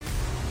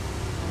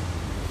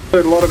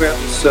Heard a lot about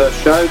this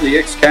show, the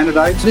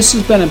ExCandidates. This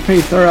has been a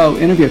pretty thorough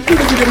interview.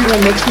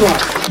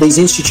 These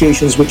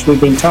institutions which we've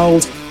been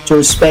told to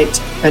respect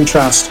and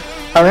trust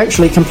are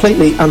actually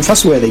completely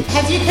untrustworthy.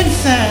 Have you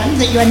confirmed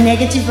that you are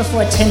negative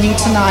before attending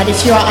tonight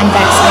if you are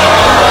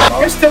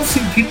unvaccinated? I still see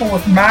people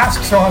with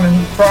masks on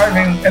and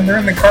driving, and they're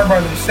in the car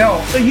by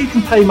themselves. So you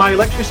can pay my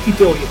electricity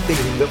bill, you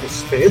thinking little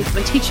spit.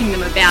 We're teaching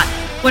them about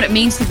what it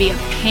means to be a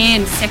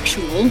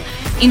pansexual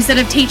instead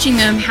of teaching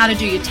them how to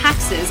do your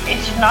taxes.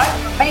 It's no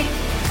for me.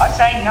 I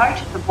say no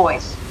to the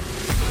voice.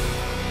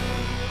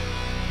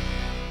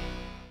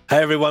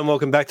 Hey everyone,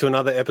 welcome back to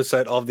another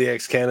episode of the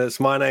ExCandidates.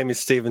 My name is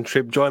Stephen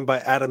Tripp, joined by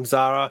Adam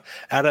Zara.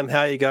 Adam,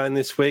 how are you going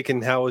this week,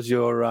 and how was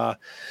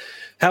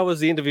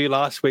the interview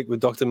last week with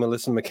Dr.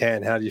 Melissa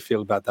McCann? How do you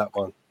feel about that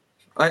one?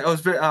 I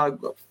was very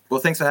well.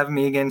 Thanks for having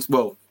me again.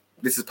 Well,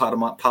 this is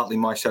partly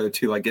my show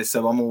too, I guess.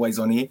 So I'm always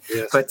on here.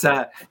 Yes. But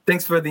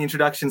thanks for the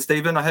introduction,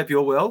 Stephen. I hope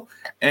you're well.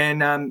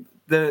 And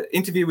the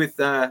interview with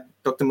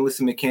Dr.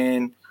 Melissa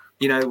McCann,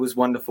 was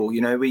wonderful.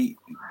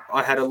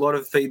 I had a lot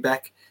of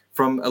feedback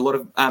from a lot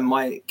of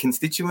my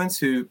constituents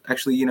who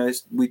actually,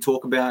 we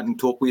talk about and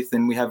talk with,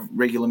 and we have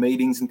regular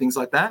meetings and things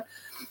like that.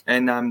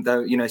 And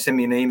they'll, send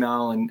me an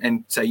email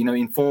and say,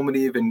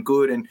 informative and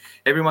good. And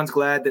everyone's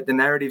glad that the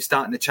narrative's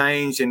starting to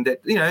change, and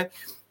that,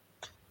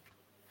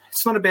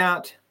 it's not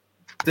about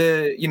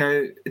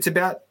it's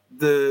about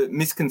the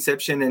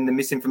misconception and the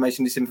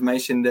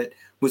disinformation that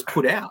was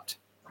put out.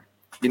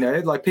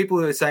 Like people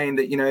who are saying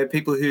that,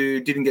 people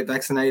who didn't get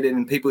vaccinated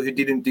and people who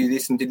didn't do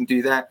this and didn't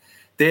do that,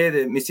 they're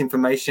the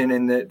misinformation,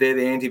 and they're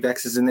the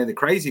anti-vaxxers, and they're the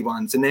crazy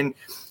ones. And then,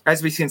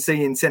 as we can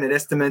see in Senate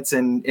estimates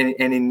and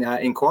in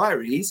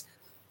inquiries,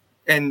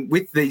 and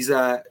with these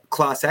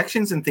class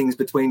actions and things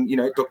between,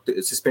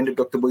 suspended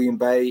Dr. William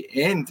Bay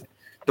and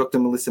Dr.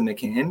 Melissa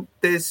McCann,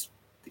 there's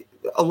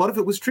a lot of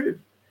it was true.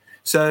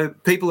 So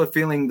people are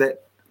feeling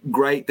that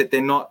great, that they're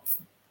not,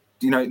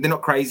 they're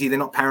not crazy, they're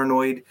not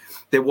paranoid.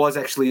 There was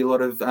actually a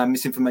lot of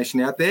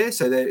misinformation out there.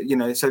 So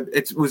that, so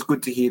it was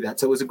good to hear that.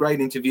 So it was a great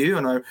interview,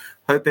 and I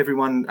hope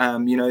everyone,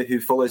 who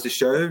follows the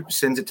show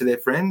sends it to their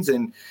friends,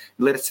 and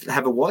let us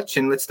have a watch,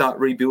 and let's start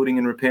rebuilding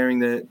and repairing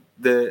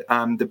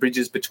the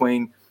bridges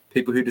between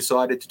people who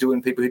decided to do it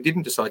and people who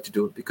didn't decide to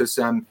do it, because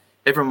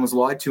everyone was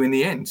lied to in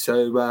the end.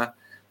 So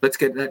let's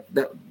get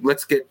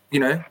let's get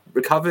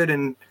recovered,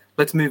 and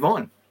let's move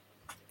on.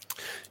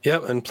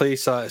 Yep, and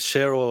please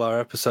share all our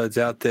episodes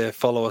out there.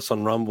 Follow us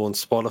on Rumble and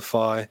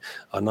Spotify.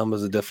 Our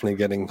numbers are definitely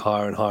getting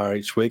higher and higher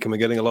each week, and we're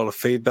getting a lot of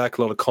feedback,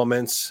 a lot of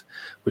comments,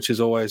 which is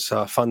always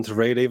fun to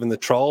read. Even the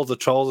trolls are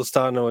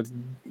starting to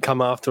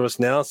come after us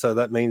now, so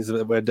that means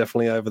that we're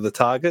definitely over the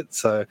target.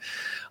 So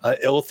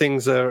all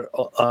things are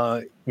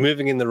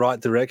moving in the right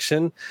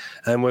direction,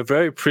 and we're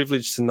very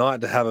privileged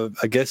tonight to have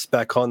a guest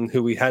back on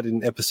who we had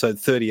in episode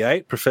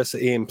 38, Professor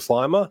Ian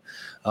Plimer.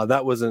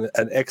 That was an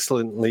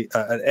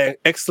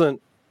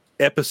excellent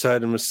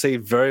episode, and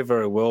received very,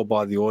 very well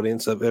by the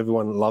audience.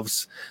 Everyone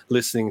loves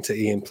listening to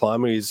Ian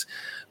Plimer. He's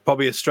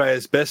probably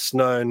Australia's best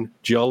known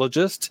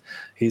geologist.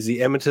 He's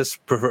the emeritus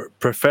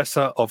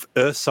professor of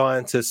earth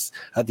sciences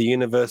at the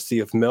University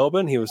of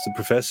Melbourne. He was the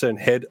professor and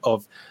head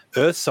of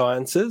earth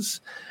sciences.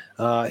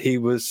 He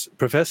was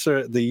professor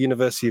at the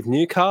University of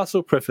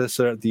Newcastle,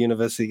 professor at the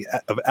University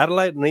of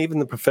Adelaide, and even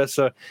the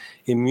professor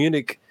in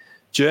Munich,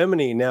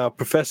 Germany. Now,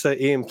 Professor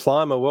Ian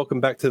Plimer, welcome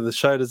back to the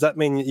show. Does that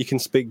mean that you can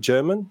speak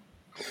German?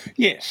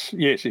 Yes.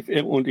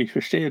 Und ich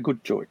verstehe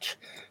gut Deutsch.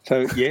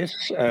 So,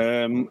 yes,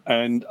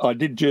 and I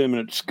did German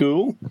at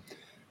school.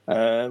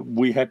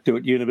 We had to,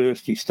 at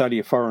university, study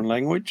a foreign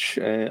language.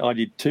 I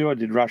did too. I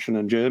did Russian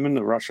and German.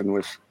 The Russian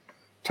was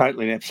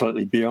totally and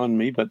absolutely beyond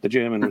me, but the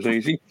German was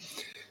easy.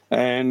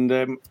 And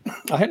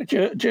I had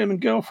a German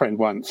girlfriend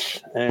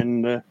once,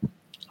 and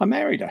I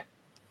married her.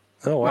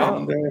 Oh, wow.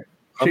 And,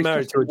 I'm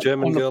married to a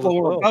German girl on the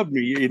floor as well. Above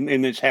me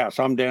in this house.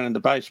 I'm down in the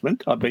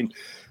basement. I've been...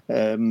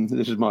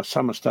 this is my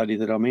summer study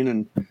that I'm in,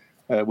 and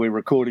we're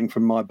recording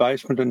from my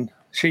basement, and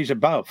she's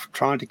above,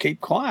 trying to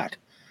keep quiet.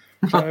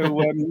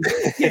 So,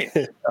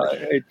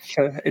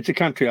 it's a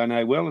country I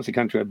know well. It's a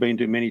country I've been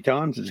to many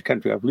times. It's a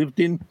country I've lived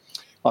in.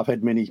 I've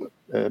had many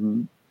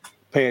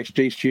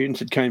PhD students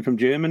that came from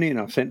Germany, and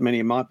I've sent many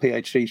of my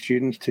PhD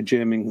students to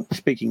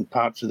German-speaking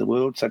parts of the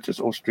world, such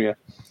as Austria,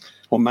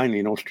 or mainly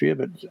in Austria,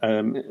 but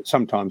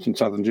sometimes in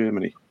southern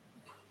Germany.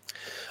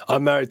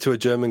 I'm married to a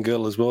German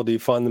girl as well. Do you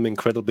find them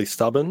incredibly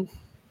stubborn?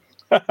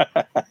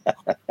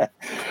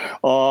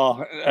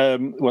 Well,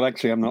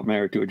 actually, I'm not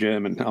married to a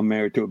German. I'm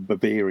married to a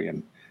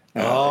Bavarian.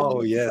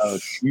 Yes. A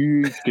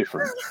huge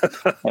difference.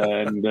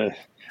 And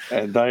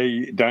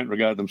they don't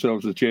regard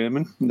themselves as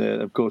German.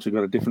 Of course, they've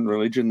got a different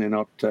religion. They're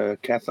not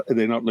Catholic.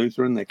 They're not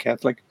Lutheran. They're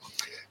Catholic.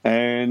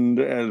 And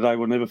they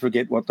will never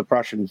forget what the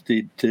Prussians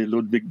did to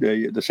Ludwig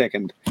II.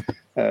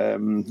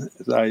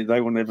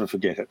 They will never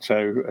forget it.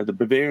 So the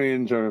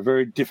Bavarians are a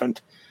very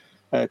different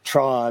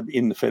tribe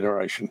in the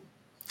Federation.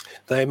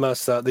 They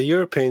must. The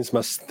Europeans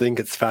must think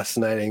it's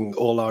fascinating.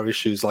 All our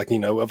issues, like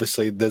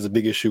obviously there's a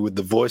big issue with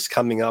the voice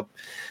coming up.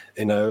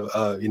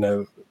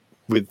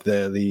 With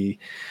the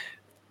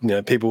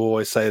people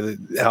always say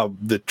that how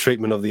the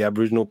treatment of the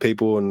Aboriginal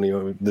people and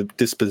the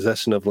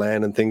dispossession of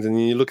land and things,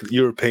 and you look at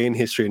European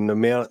history and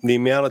the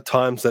amount of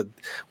times that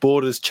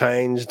borders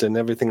changed and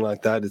everything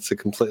like that, it's a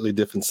completely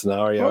different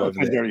scenario. Well, it's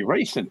been very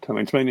recent. I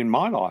mean, it's been in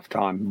my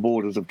lifetime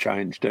borders have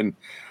changed, and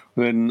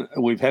then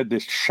we've had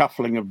this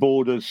shuffling of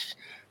borders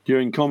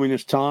during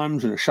communist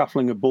times and a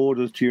shuffling of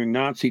borders during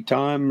Nazi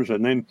times,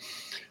 and then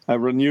a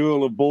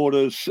renewal of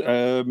borders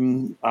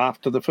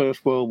after the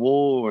First World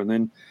War, and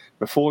then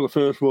before the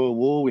First World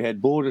War we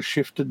had borders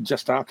shifted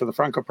just after the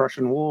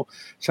Franco-Prussian War.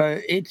 So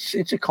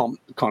it's a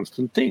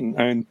constant thing,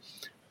 and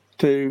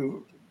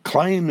to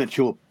claim that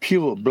you're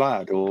pure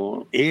blood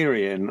or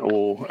Aryan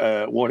or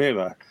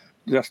whatever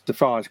just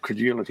defies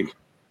credulity.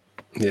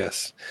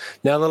 Yes.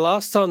 Now, the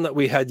last time that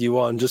we had you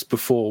on, just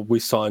before we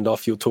signed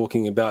off, you're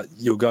talking about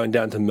you're going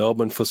down to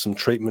Melbourne for some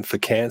treatment for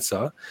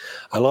cancer.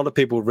 A lot of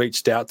people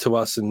reached out to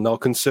us and they're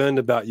concerned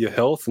about your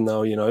health and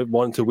they're,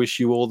 wanting to wish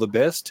you all the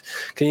best.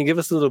 Can you give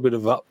us a little bit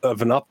of an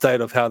update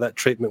of how that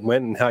treatment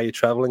went and how you're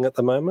travelling at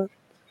the moment?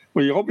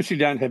 Well, you obviously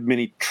don't have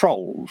many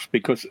trolls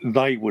because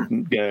they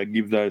wouldn't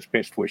give those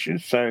best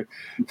wishes. So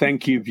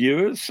thank you,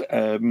 viewers.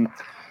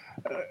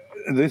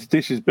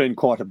 This has been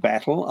quite a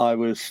battle. I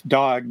was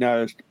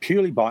diagnosed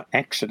purely by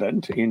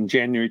accident in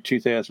January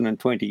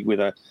 2020 with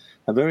a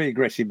very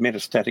aggressive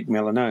metastatic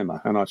melanoma,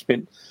 and I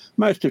spent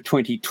most of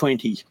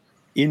 2020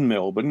 in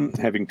Melbourne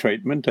having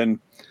treatment.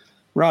 And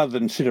rather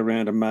than sit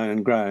around and moan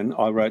and groan,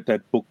 I wrote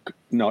that book,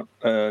 Not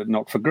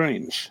for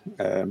Greens.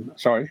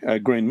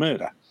 Green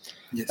Murder.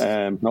 Yes.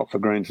 Not for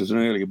Greens was an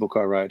earlier book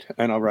I wrote,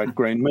 and I wrote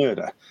Green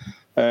Murder.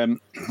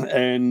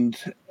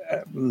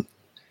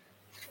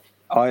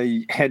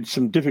 I had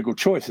some difficult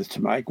choices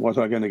to make. Was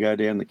I going to go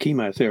down the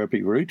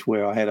chemotherapy route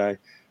where I had a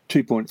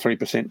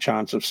 2.3%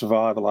 chance of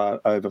survival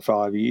over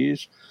 5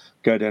 years,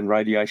 go down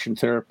radiation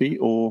therapy,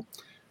 or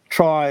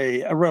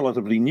try a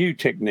relatively new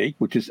technique,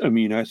 which is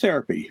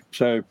immunotherapy?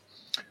 So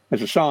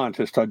as a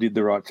scientist, I did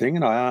the right thing,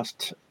 and I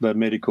asked the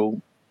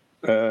medical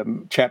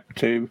chap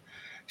to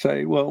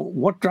say, well,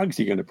 what drugs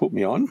are you going to put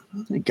me on?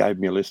 He gave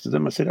me a list of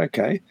them. I said,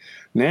 okay,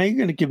 now you're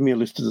going to give me a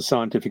list of the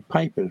scientific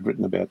papers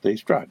written about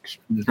these drugs.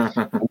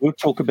 We'll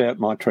talk about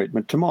my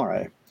treatment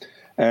tomorrow.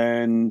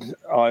 And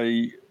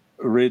I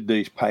read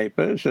these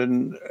papers,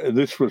 and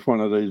this was one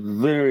of these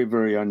very,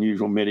 very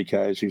unusual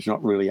medicos who's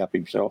not really up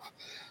himself,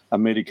 a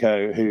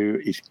medico who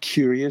is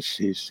curious,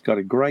 he's got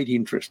a great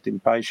interest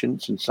in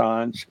patients and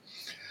science,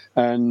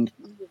 and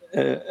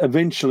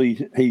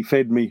eventually he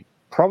fed me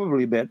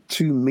probably about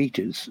 2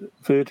 meters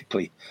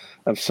vertically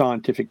of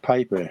scientific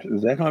paper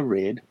that I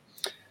read.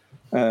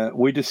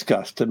 We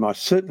discussed them. I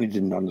certainly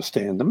didn't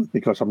understand them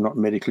because I'm not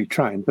medically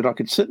trained, but I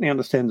could certainly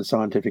understand the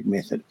scientific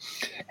method,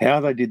 how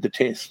they did the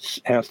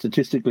tests, how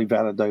statistically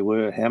valid they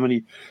were, how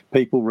many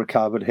people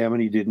recovered, how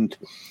many didn't.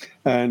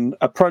 And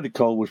a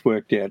protocol was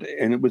worked out,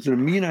 and it was an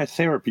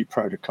immunotherapy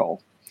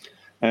protocol.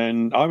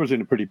 And I was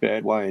in a pretty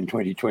bad way in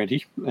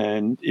 2020,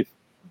 and if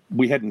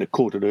we hadn't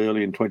caught it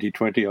early in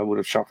 2020, I would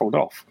have shuffled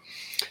off.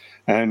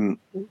 And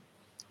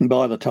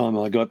by the time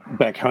I got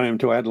back home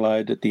to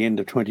Adelaide at the end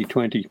of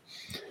 2020,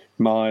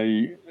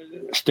 my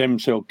stem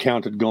cell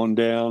count had gone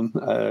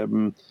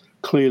down.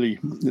 Clearly,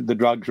 the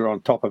drugs were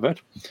on top of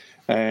it.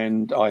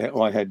 And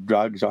I had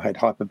drugs. I had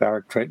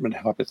hyperbaric treatment,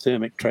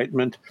 hypothermic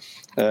treatment.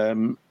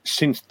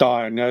 Since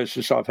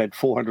diagnosis, I've had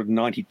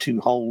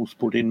 492 holes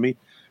put in me.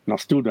 And I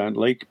still don't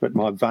leak, but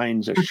my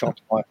veins are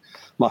shot.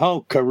 My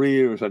whole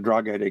career as a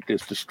drug addict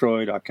is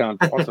destroyed. I can't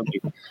possibly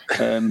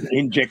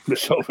inject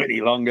myself any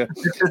longer.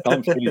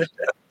 I'm finished.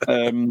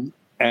 And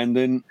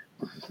then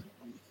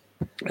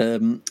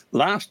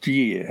last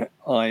year,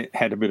 I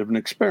had a bit of an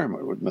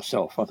experiment with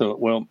myself. I thought,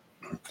 well,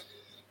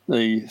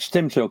 the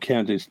stem cell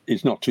count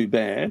is not too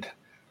bad.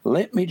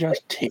 Let me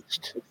just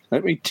test.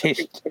 Let me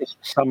test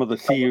some of the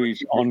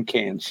theories on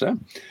cancer.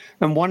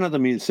 And one of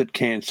them is that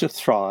cancer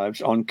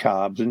thrives on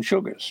carbs and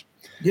sugars.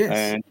 Yes.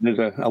 And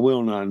there's a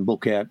well-known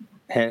book out,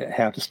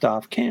 How to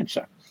Starve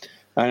Cancer.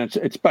 And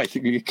it's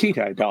basically a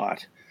keto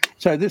diet.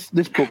 So this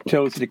book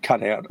tells you to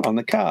cut out on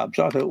the carbs.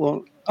 I thought,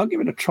 well, I'll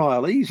give it a try.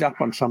 I'll ease up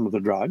on some of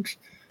the drugs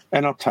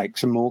and I'll take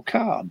some more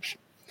carbs.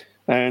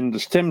 And the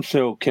stem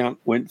cell count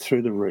went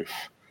through the roof.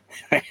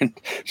 And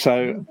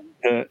so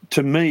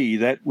to me,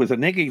 that was a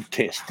negative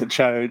test that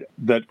showed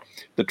that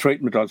the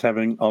treatment I was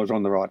having, I was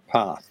on the right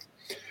path.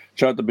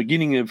 So at the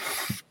beginning of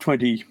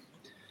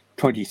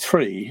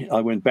 2023,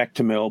 I went back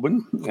to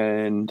Melbourne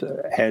and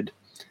had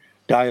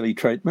daily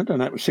treatment,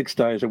 and that was 6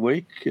 days a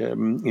week,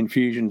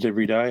 infusions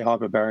every day,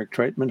 hyperbaric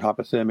treatment,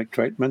 hypothermic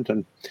treatment,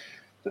 and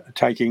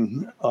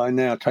I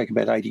now take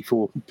about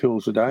 84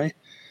 pills a day,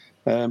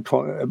 and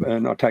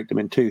I take them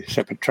in 2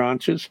 separate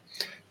tranches.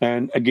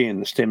 And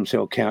again, the stem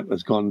cell count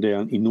has gone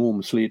down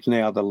enormously. It's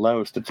now the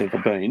lowest it's ever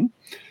been.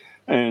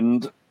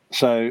 And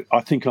so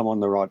I think I'm on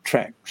the right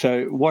track.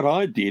 So what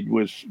I did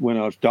was, when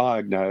I was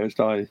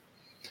diagnosed, I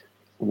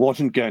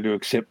wasn't going to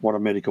accept what a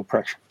medical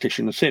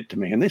practitioner said to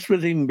me. And this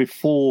was even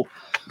before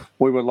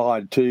we were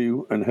lied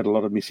to and had a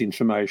lot of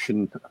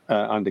misinformation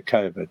under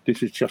COVID.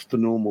 This is just the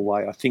normal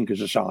way I think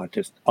as a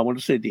scientist. I want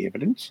to see the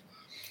evidence.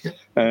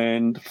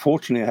 And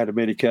fortunately, I had a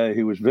medico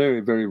who was very,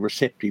 very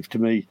receptive to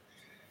me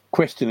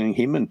questioning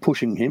him and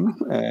pushing him,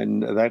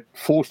 and that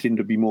forced him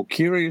to be more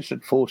curious.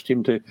 It forced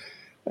him to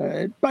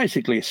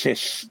basically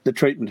assess the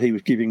treatment he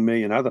was giving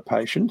me and other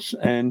patients,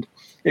 and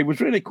it was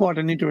really quite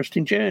an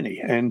interesting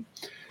journey. And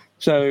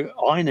so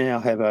I now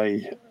have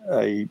a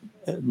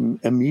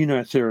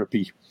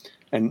immunotherapy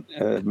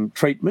and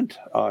treatment.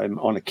 I'm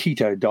on a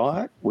keto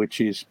diet,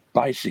 which is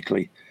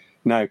basically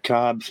no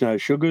carbs, no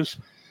sugars,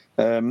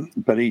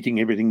 but eating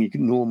everything you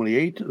can normally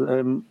eat,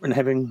 and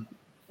having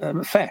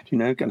fat.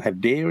 Can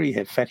have dairy,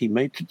 have fatty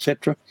meats,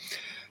 etc.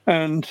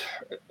 And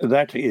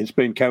that has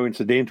been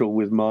coincidental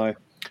with my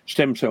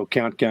stem cell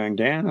count going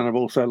down, and I've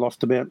also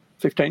lost about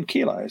 15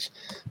 kilos,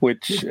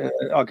 which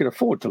I could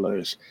afford to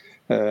lose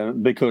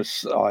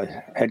because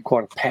I had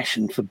quite a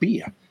passion for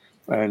beer.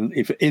 And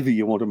if ever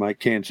you want to make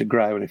cancer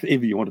grow, and if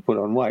ever you want to put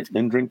on weight,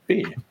 then drink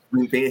beer.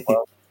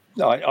 Well,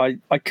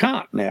 I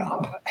can't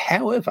now.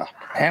 However,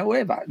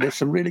 there's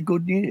some really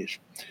good news.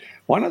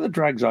 One of the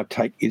drugs I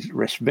take is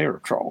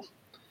resveratrol.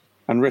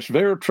 And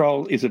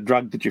resveratrol is a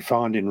drug that you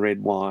find in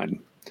red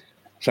wine.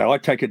 So I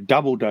take a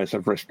triple dose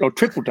of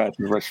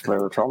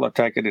resveratrol. I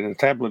take it in a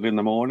tablet in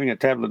the morning, a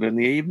tablet in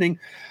the evening,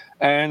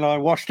 and I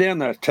wash down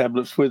those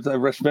tablets with a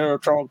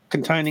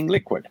resveratrol-containing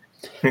liquid.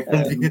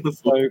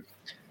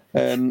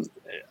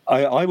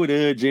 I would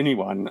urge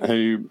anyone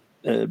who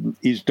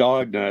is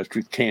diagnosed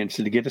with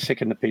cancer to get a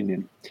second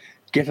opinion,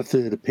 get a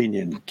third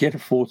opinion, get a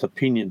fourth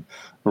opinion.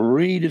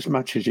 Read as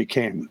much as you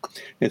can.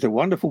 There's a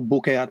wonderful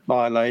book out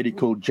by a lady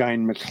called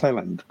Jane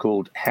McClelland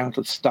called How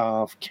to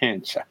Starve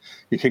Cancer.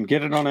 You can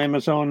get it on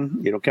Amazon.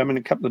 It'll come in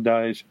a couple of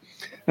days.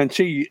 And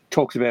she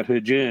talks about her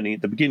journey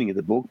at the beginning of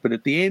the book, but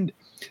at the end,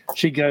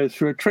 she goes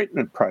through a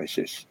treatment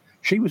process.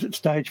 She was at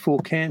stage 4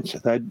 cancer.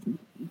 They'd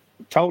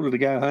told her to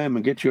go home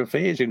and get your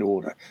affairs in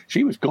order.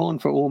 She was gone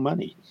for all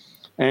money.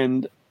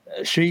 And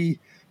she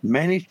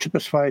managed to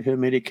persuade her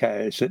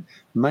medicos that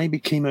maybe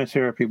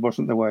chemotherapy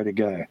wasn't the way to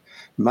go.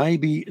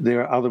 Maybe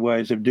there are other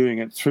ways of doing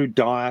it through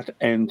diet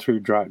and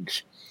through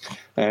drugs.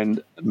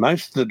 And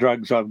most of the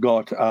drugs I've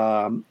got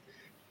are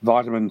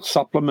vitamin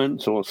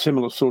supplements or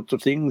similar sorts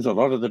of things. A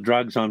lot of the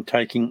drugs I'm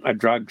taking are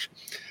drugs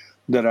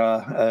that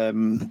are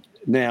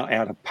now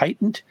out of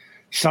patent.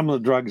 Some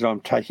of the drugs I'm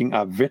taking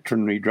are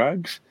veterinary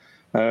drugs.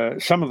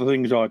 Some of the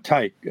things I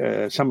take,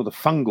 some of the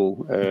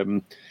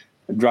fungal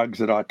drugs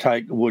that I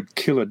take would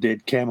kill a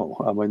dead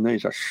camel. I mean,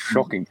 these are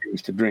shocking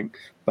things to drink,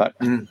 but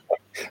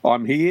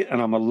I'm here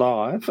and I'm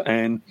alive,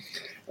 and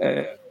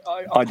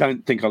I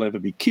don't think I'll ever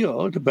be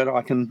cured, but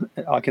I can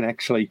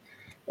actually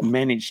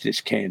manage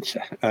this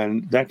cancer,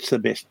 and that's the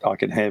best I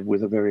can have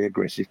with a very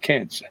aggressive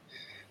cancer.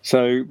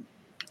 So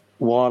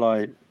while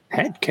I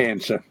had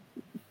cancer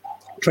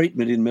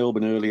treatment in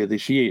Melbourne earlier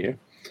this year,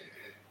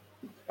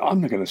 I'm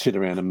not going to sit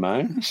around and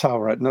moan, so I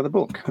wrote another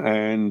book.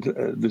 And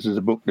this is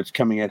a book that's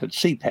coming out at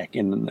CPAC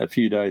in a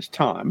few days'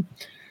 time.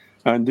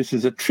 And this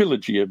is a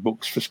trilogy of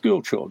books for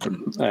school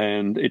children.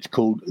 And it's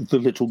called The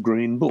Little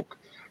Green Book.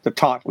 The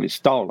title is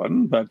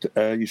stolen, but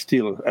you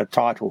steal a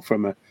title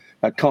from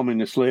a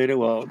communist leader.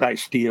 Well, they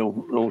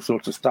steal all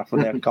sorts of stuff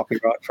without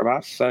copyright from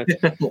us, so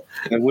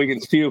we can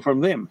steal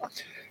from them.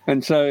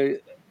 And so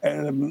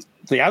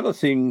the other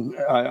thing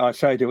I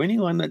say to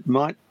anyone that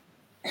might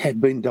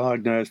have been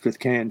diagnosed with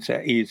cancer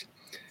is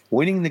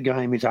winning the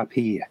game is up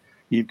here.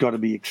 You've got to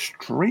be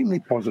extremely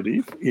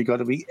positive. You've got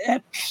to be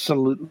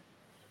absolutely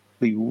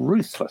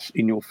ruthless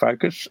in your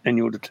focus and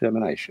your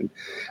determination.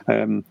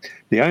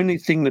 The only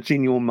thing that's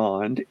in your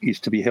mind is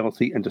to be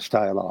healthy and to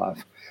stay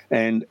alive.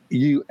 And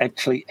you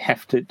actually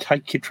have to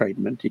take your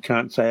treatment. You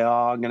can't say,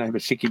 I'm going to have a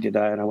sickie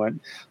today and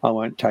I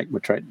won't take my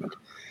treatment.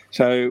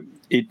 So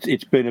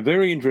it's been a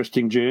very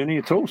interesting journey.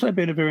 It's also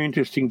been a very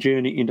interesting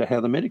journey into how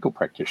the medical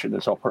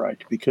practitioners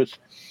operate, because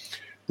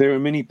there are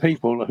many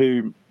people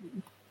who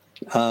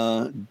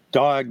are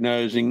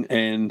diagnosing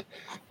and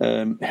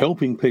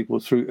helping people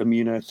through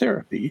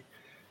immunotherapy,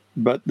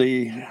 but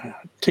the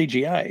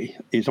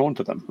TGA is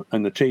onto them,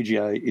 and the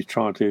TGA is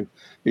trying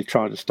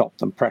to stop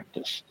them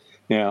practice.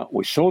 Now,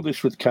 we saw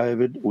this with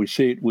COVID. We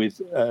see it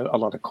with a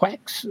lot of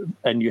quacks,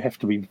 and you have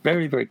to be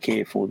very, very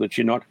careful that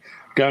you're not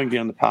going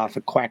down the path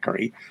of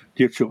quackery,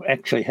 that you're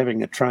actually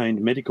having a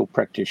trained medical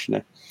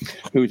practitioner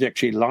who is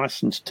actually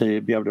licensed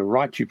to be able to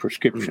write you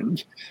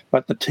prescriptions.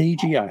 But the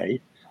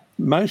TGA,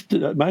 most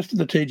of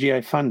the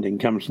TGA funding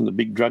comes from the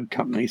big drug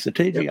companies. The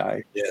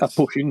TGA are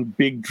pushing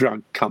big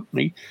drug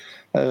company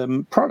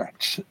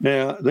products.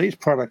 Now, these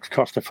products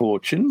cost a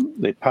fortune.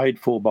 They're paid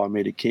for by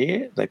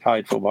Medicare. They're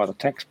paid for by the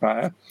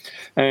taxpayer.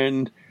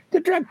 And the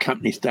drug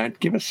companies don't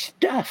give a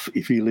stuff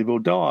if you live or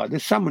die.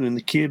 There's someone in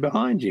the queue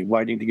behind you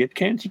waiting to get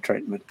cancer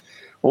treatment.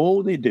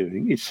 All they're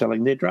doing is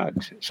selling their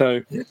drugs.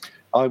 So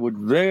I would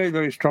very,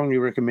 very strongly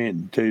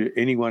recommend to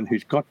anyone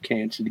who's got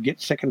cancer to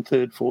get second,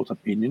 third, fourth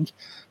opinions.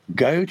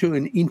 Go to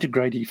an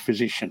integrative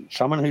physician,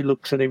 someone who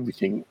looks at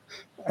everything,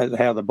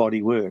 how the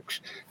body works.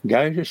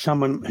 Go to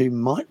someone who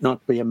might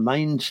not be a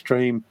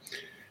mainstream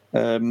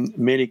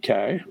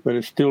medico, but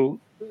is still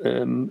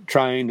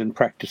trained and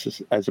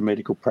practices as a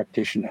medical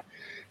practitioner.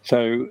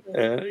 So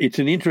it's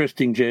an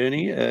interesting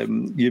journey.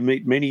 You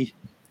meet many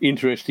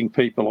interesting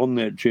people on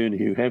that journey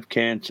who have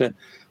cancer,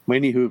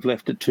 many who have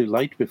left it too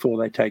late before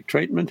they take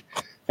treatment,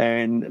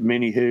 and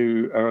many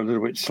who are a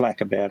little bit slack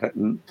about it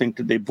and think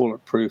that they're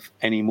bulletproof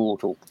and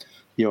immortal.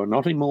 You're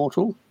not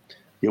immortal.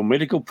 Your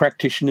medical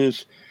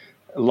practitioners,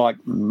 like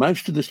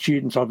most of the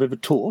students I've ever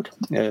taught,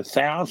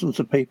 thousands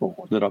of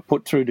people that I've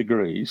put through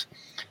degrees,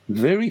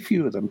 very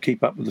few of them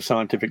keep up with the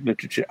scientific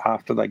literature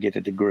after they get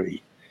a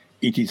degree.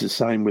 It is the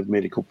same with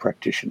medical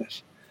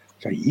practitioners.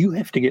 So you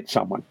have to get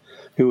someone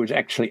who is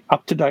actually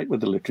up to date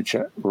with the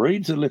literature,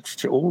 reads the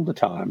literature all the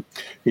time,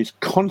 is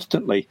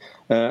constantly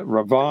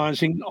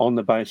revising on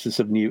the basis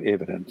of new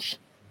evidence.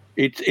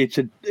 It's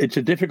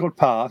a difficult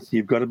path.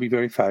 You've got to be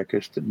very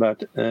focused,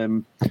 but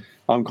I'm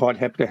quite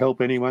happy to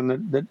help anyone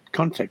that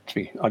contacts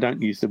me. I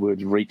don't use the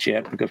words reach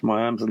out because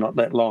my arms are not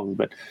that long,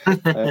 but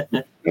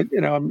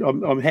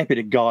I'm happy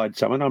to guide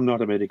someone. I'm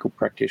not a medical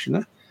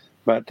practitioner,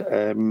 but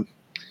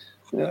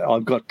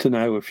I've got to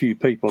know a few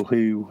people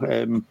who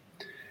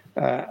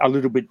are a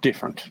little bit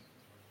different.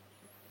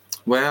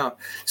 Wow.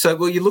 So,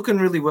 well, you're looking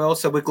really well.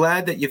 So we're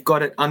glad that you've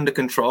got it under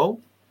control.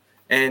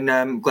 And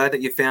I'm glad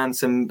that you found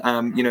some,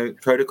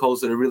 protocols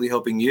that are really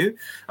helping you.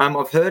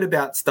 I've heard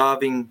about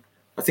starving.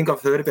 I think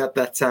I've heard about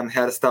that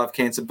How to Starve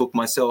Cancer book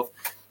myself.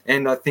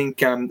 And I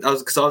think I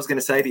was going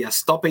to say to you,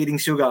 stop eating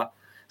sugar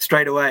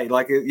straight away.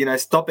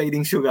 Stop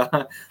eating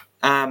sugar.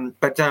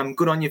 But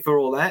good on you for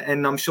all that.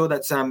 And I'm sure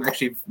that's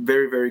actually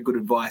very, very good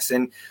advice.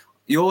 And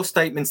your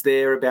statements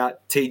there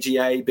about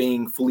TGA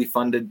being fully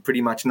funded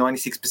pretty much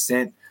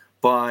 96%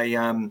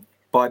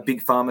 by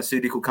big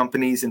pharmaceutical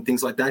companies and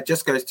things like that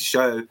just goes to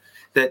show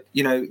that,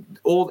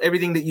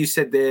 everything that you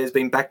said there has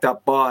been backed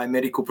up by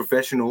medical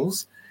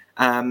professionals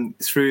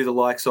through the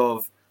likes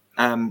of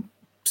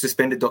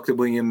suspended Dr.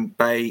 William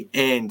Bay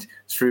and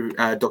through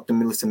Dr.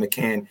 Melissa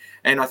McCann.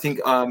 And I think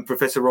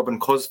Professor Robin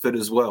Cosford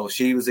as well.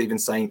 She was even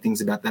saying things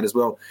about that as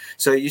well.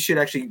 So you should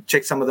actually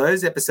check some of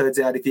those episodes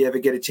out if you ever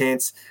get a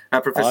chance.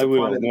 Professor I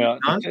will. Now,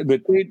 the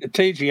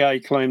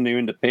TGA claim they're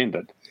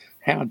independent.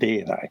 How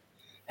dare they?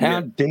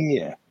 How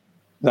dare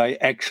they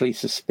actually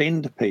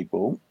suspend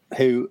people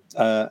who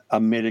are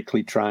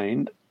medically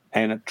trained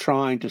and are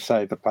trying to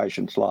save a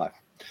patient's life?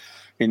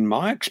 In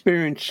my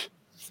experience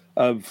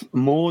of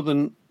more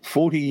than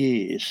 40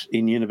 years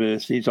in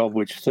universities, of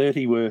which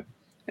 30 were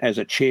as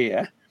a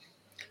chair,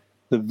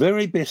 the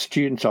very best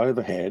students I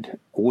ever had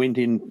went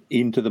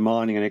into the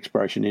mining and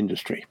exploration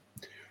industry.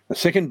 The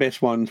second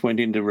best ones went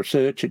into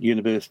research at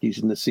universities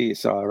in the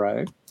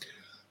CSIRO,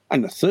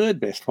 and the third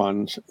best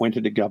ones went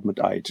into government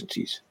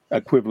agencies,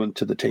 equivalent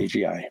to the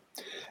TGA.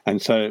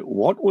 And so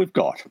what we've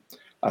got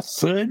are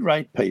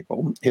third-rate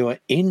people who are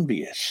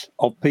envious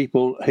of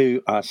people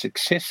who are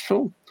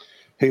successful,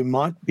 who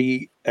might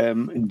be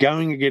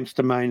going against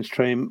the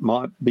mainstream,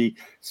 might be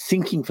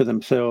thinking for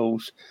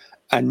themselves,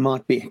 and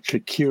might be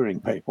actually curing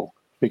people,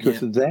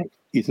 because that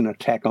is an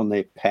attack on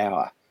their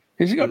power.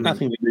 It's got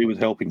nothing to do with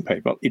helping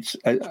people. It's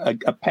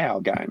a power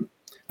game.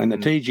 And the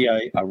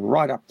TGA are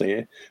right up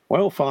there,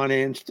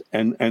 well-financed,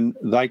 and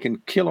they can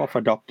kill off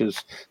a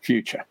doctor's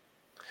future.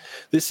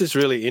 This is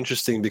really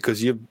interesting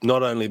because you've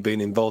not only been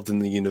involved in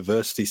the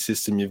university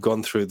system, you've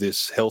gone through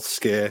this health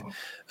scare,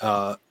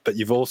 but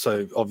you've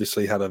also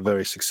obviously had a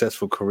very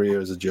successful career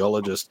as a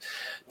geologist.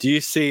 Do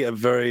you see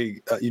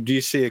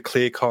a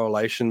clear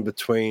correlation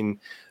between,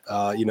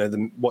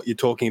 what you're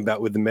talking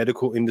about with the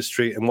medical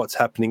industry and what's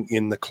happening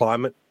in the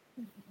climate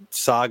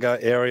saga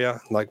area,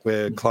 like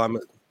where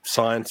climate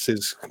science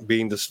is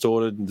being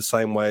distorted in the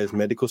same way as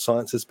medical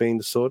science is being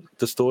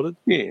distorted?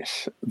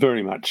 Yes,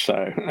 very much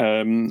so.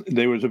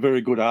 There was a very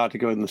good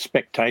article in The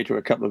Spectator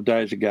a couple of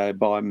days ago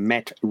by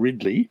Matt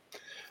Ridley,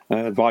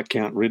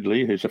 Viscount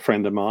Ridley, who's a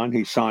friend of mine.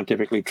 He's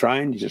scientifically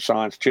trained. He's a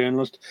science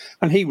journalist.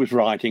 And he was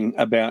writing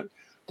about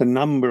the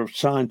number of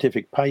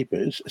scientific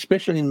papers,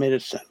 especially in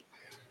medicine,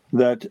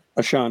 that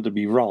are shown to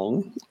be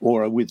wrong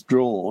or are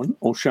withdrawn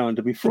or shown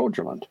to be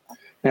fraudulent.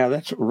 Now,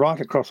 that's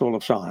right across all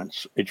of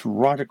science. It's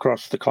right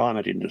across the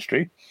climate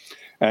industry.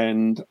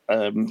 And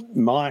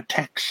my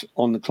attacks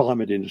on the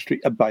climate industry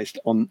are based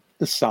on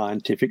the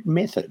scientific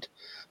method.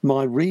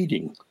 My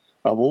reading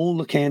of all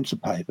the cancer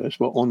papers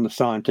were on the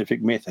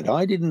scientific method.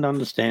 I didn't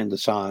understand the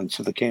science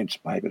of the cancer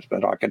papers,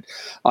 but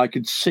I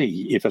could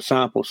see if a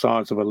sample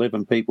size of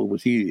 11 people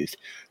was used,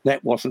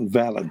 that wasn't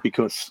valid,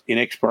 because in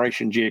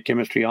exploration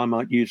geochemistry, I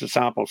might use a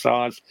sample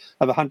size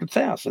of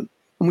 100,000.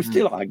 And we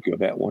still argue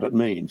about what it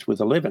means. With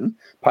 11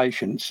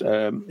 patients,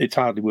 it's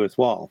hardly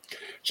worthwhile.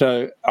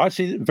 So I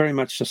see very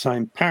much the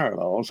same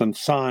parallels, and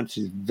science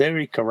is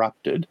very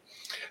corrupted,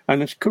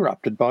 and it's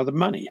corrupted by the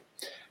money.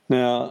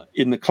 Now,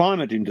 in the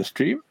climate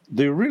industry,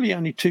 there are really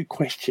only two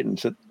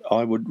questions that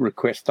I would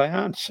request they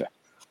answer.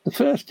 The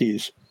first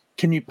is,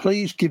 can you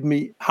please give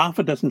me half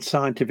a dozen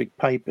scientific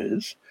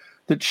papers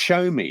that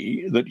show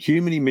me that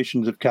human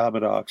emissions of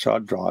carbon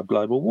dioxide drive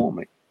global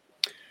warming?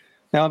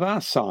 Now, I've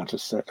asked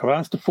scientists that. I've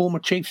asked a former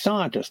chief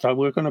scientist. I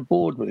work on a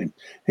board with him.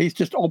 He's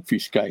just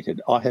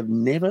obfuscated. I have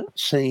never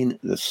seen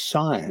the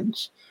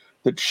science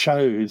that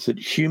shows that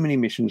human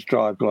emissions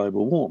drive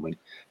global warming.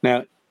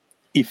 Now,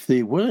 if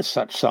there were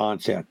such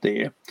science out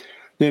there,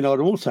 then I'd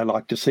also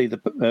like to see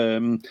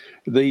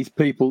these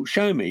people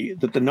show me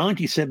that the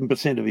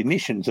 97% of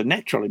emissions are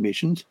natural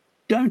emissions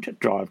don't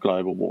drive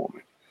global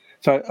warming.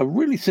 So a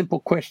really simple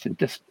question,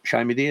 just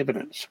show me the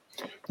evidence.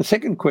 The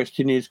second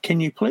question is, can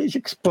you please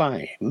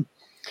explain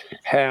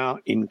how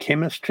in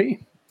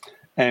chemistry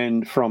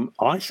and from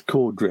ice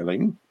core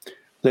drilling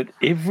that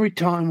every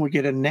time we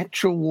get a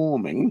natural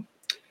warming,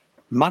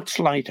 much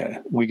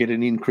later we get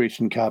an increase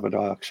in carbon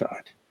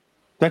dioxide?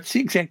 That's the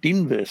exact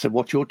inverse of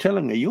what you're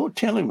telling me. You're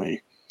telling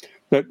me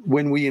that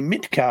when we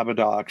emit carbon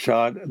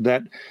dioxide,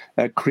 that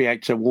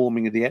creates a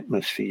warming of the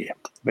atmosphere.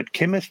 But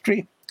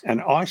chemistry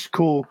and ice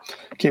core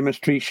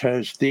chemistry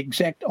shows the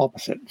exact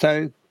opposite.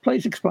 So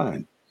please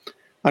explain.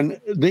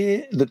 And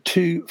they're the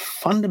two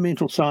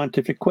fundamental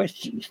scientific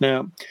questions.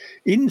 Now,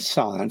 in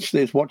science,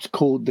 there's what's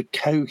called the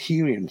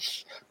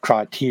coherence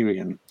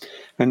criterion.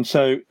 And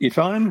so if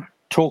I'm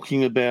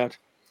talking about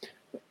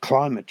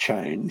climate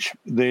change,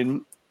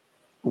 then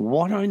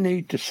what I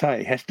need to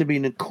say has to be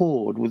in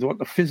accord with what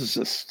the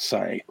physicists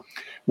say,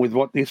 with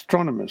what the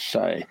astronomers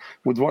say,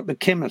 with what the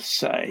chemists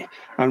say,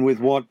 and with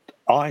what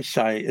I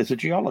say as a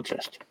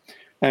geologist.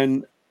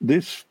 And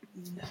this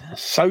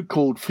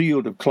so-called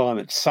field of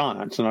climate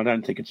science, and I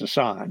don't think it's a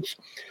science,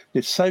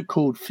 this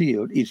so-called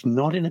field is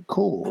not in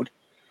accord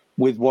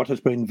with what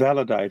has been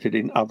validated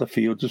in other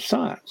fields of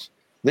science.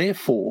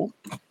 Therefore,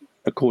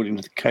 according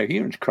to the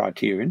coherence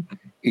criterion,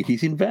 it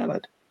is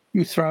invalid.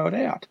 You throw it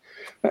out.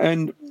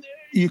 And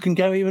you can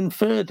go even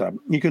further.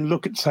 You can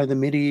look at, say, the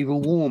medieval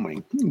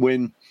warming,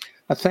 when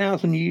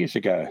 1,000 years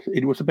ago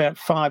it was about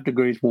 5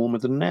 degrees warmer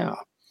than now.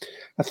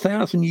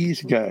 1,000 years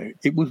ago,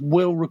 it was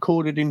well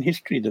recorded in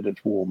history that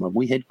it's warmer.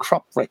 We had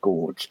crop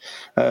records.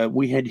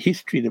 We had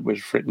history that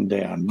was written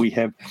down. We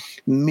have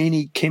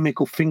many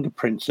chemical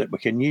fingerprints that we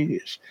can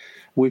use.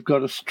 We've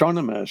got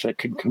astronomers that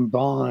can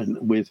combine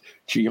with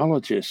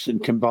geologists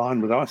and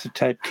combine with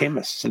isotope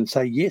chemists and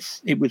say,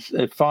 yes, it was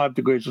 5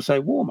 degrees or so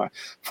warmer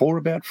for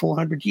about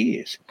 400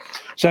 years.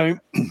 So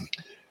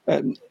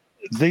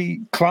the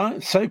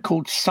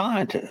so-called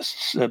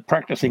scientists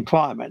practicing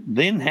climate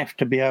then have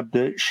to be able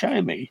to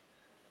show me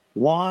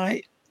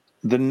why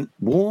the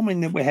warming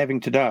that we're having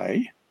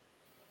today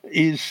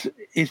is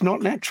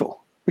not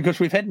natural, because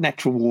we've had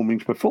natural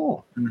warmings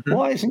before. Mm-hmm.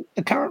 Why isn't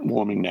the current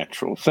warming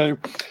natural? So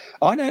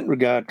I don't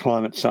regard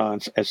climate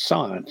science as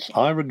science.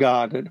 I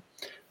regard it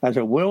as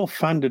a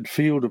well-funded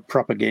field of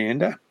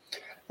propaganda,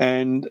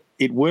 and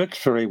it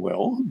works very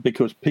well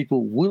because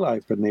people will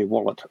open their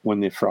wallet when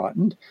they're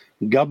frightened.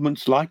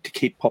 Governments like to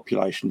keep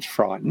populations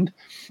frightened,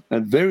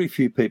 and very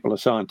few people are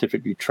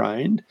scientifically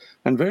trained,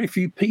 and very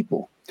few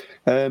people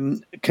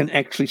can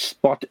actually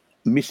spot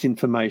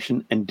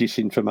misinformation and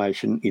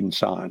disinformation in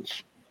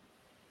science.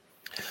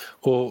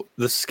 Well,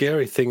 the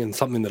scary thing, and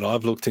something that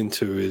I've looked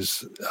into,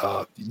 is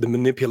the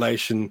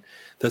manipulation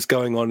that's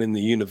going on in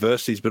the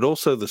universities, but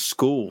also the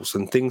schools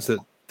and things that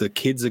the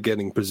kids are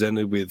getting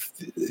presented with.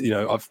 You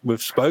know,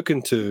 we've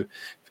spoken to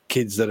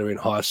kids that are in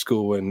high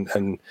school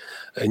and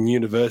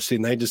university,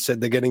 and they just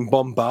said they're getting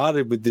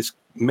bombarded with this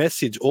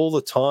message all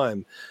the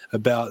time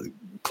about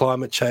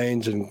climate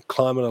change and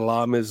climate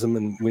alarmism,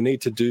 and we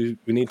need to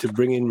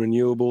bring in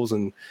renewables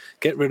and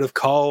get rid of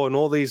coal, and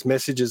all these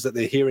messages that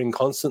they're hearing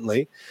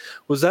constantly.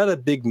 Was that a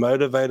big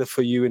motivator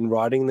for you in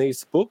writing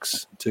these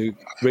books, to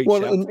reach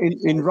out? Well,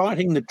 in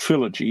writing the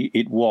trilogy,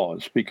 it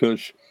was,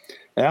 because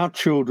our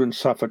children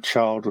suffer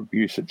child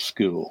abuse at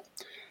school.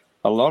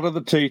 A lot of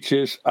the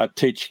teachers are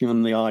teaching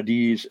them the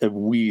ideas of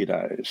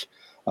weirdos.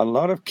 A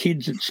lot of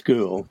kids at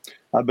school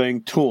are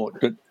being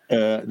taught that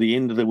the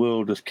end of the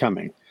world is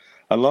coming.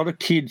 A lot of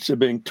kids are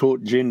being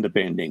taught gender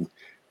bending.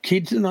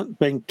 Kids are not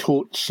being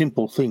taught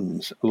simple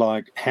things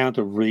like how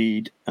to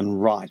read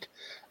and write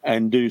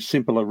and do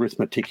simple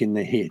arithmetic in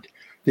their head.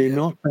 They're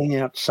not being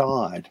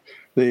outside.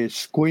 They're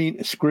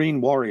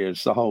screen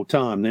warriors the whole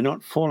time. They're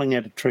not falling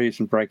out of trees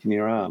and breaking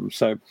their arms.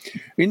 So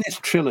in this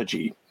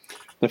trilogy,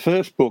 the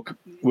first book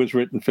was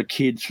written for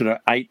kids that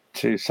are 8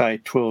 to, say,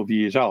 12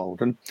 years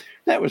old. And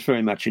that was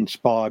very much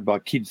inspired by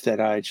kids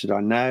that age that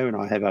I know. And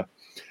I have a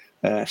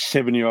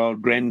 7-year-old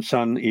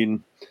grandson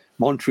in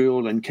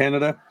Montreal in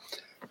Canada.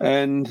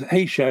 And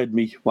he showed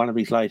me one of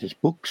his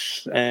latest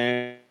books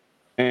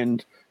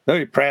and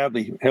very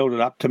proudly held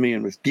it up to me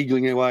and was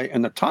giggling away.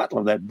 And the title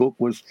of that book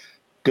was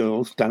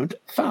Girls Don't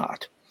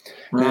Fart.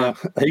 Now,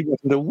 he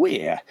wasn't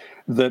aware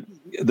that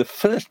the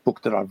first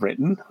book that I've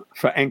written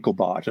for ankle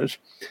biters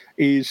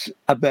is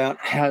about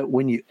how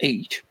when you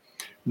eat,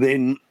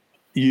 then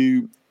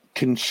you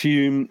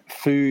consume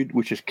food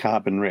which is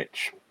carbon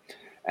rich,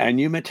 and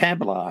you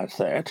metabolize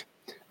that,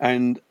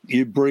 and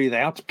you breathe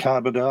out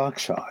carbon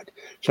dioxide.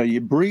 So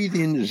you breathe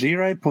in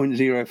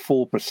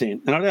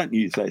 0.04%, and I don't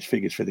use those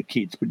figures for the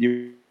kids, but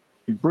you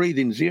breathe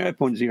in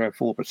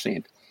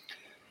 0.04%,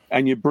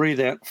 and you breathe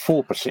out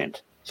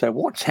 4%. So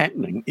what's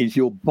happening is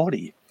your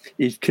body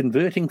is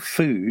converting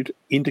food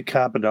into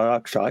carbon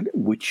dioxide,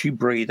 which you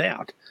breathe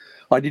out.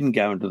 I didn't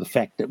go into the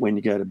fact that when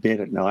you go to bed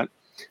at night,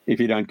 if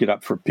you don't get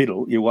up for a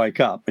piddle, you wake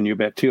up and you're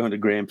about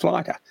 200 grams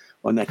lighter.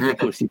 And that's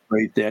because you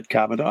breathed out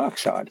carbon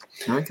dioxide.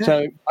 Okay.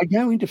 So I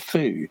go into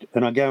food,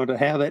 and I go into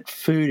how that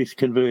food is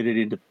converted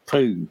into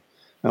poo,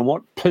 and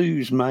what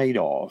poo's made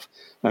of,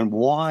 and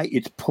why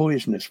it's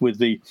poisonous with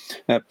the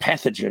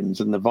pathogens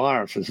and the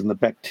viruses and the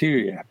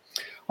bacteria.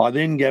 I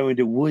then go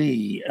into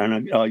wee,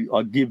 and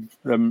I give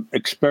them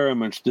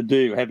experiments to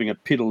do, having a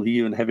piddle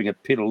here and having a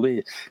piddle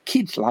there.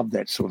 Kids love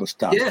that sort of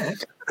stuff. Yeah.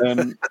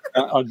 Then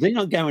I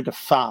go into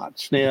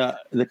farts. Now,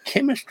 the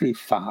chemistry of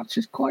farts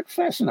is quite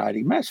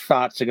fascinating. Most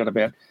farts have got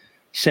about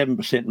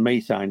 7%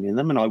 methane in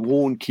them, and I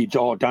warn kids,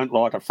 don't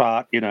light a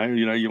fart, you'll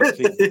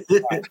see.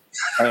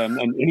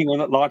 And anyone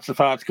that lights a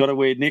fart's got to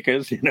wear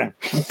knickers, Yeah,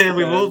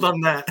 we've all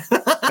done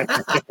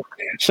that.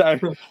 So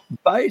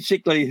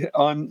basically,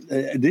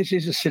 this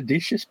is a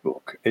seditious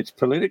book. It's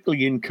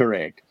politically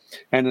incorrect,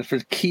 and it's for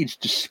kids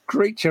to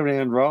screech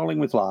around rolling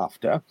with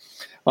laughter.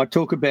 I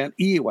talk about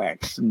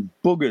earwax and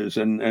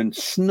boogers and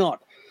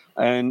snot,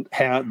 and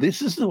how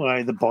this is the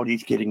way the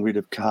body's getting rid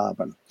of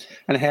carbon,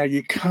 and how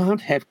you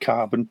can't have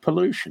carbon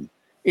pollution.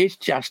 It's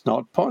just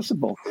not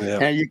possible. Yeah.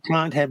 How you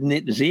can't have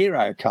net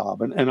zero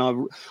carbon. And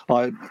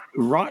I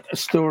write a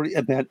story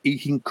about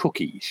eating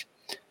cookies.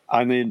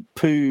 I mean,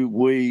 poo,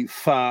 wee,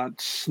 fart,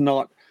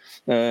 snot,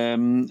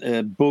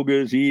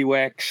 boogers,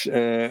 earwax,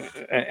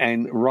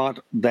 and write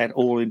that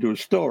all into a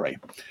story.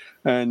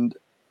 And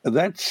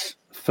that's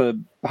for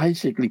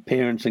basically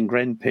parents and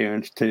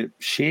grandparents to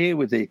share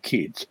with their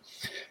kids.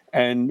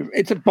 And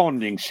it's a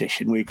bonding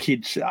session where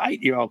kids,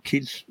 8-year-old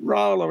kids,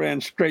 roll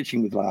around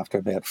screeching with laughter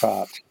about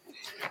farts.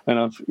 And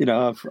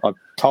I've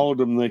told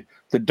them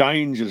the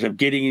dangers of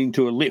getting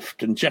into a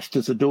lift, and just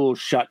as the door's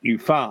shut, you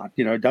fart.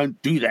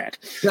 Don't do that.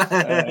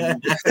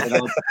 And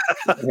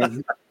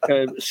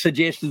I've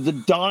suggested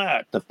the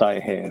diet that they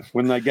have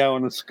when they go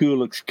on a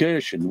school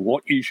excursion,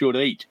 what you should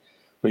eat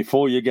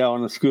before you go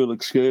on a school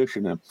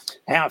excursion, and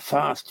how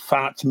fast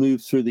farts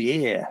move through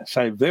the air.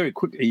 So very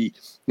quickly,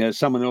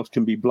 someone else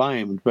can be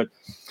blamed. But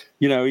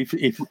if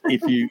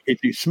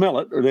you smell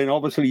it, then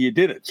obviously you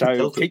did it.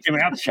 So keep your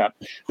mouth shut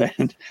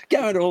and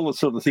go into all the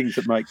sort of things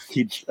that make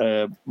kids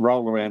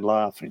roll around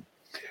laughing.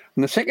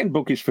 And the second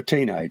book is for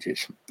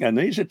teenagers, and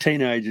these are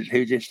teenagers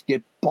who just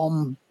get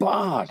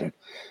bombarded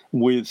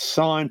with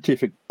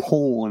scientific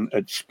porn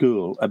at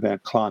school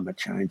about climate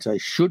change. They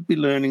should be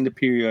learning the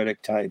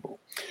periodic table.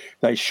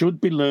 They should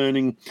be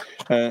learning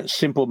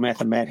simple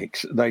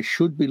mathematics. They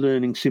should be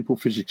learning simple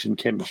physics and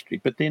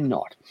chemistry, but they're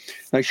not.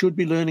 They should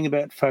be learning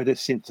about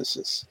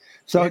photosynthesis.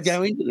 So yes. I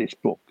go into this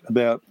book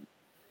about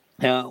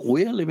how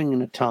we're living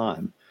in a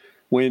time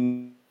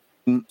when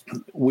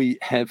we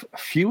have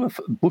fewer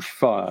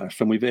bushfires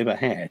than we've ever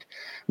had,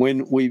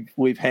 when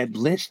we've had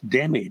less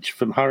damage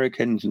from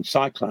hurricanes and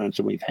cyclones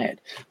than we've had,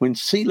 when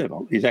sea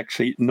level is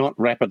actually not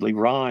rapidly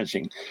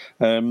rising,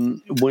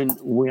 when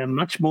we're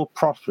much more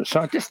prosperous. So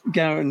I just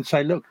go and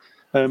say, look,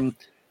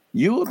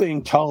 you are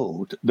being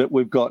told that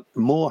we've got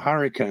more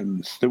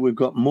hurricanes, that we've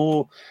got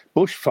more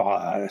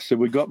bushfires, that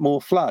we've got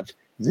more floods.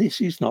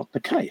 This is not the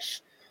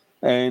case.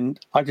 And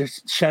I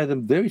just show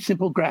them very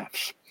simple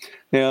graphs.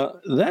 Now,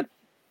 that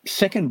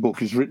second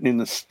book is written in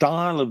the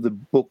style of the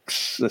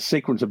books, the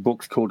sequence of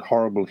books called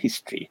Horrible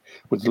History,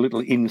 with little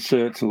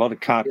inserts, a lot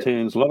of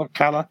cartoons, a lot of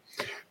colour.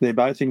 They're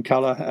both in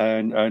colour,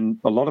 and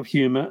a lot of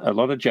humour, a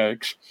lot of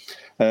jokes.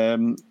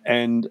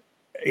 And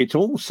it's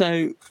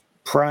also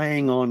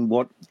preying on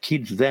what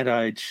kids that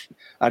age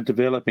are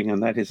developing,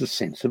 and that is a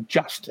sense of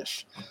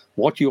justice.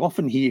 What you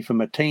often hear from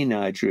a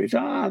teenager is,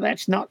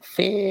 that's not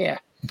fair.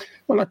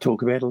 Well, I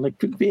talk about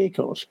electric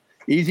vehicles.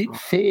 Is it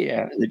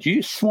fair that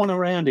you swan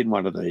around in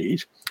one of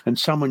these and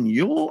someone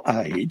your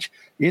age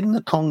in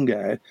the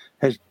Congo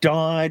has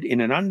died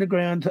in an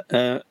underground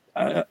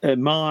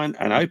mine,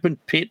 an open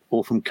pit,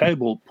 or from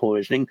cobalt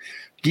poisoning,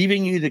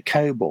 giving you the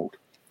cobalt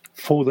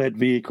for that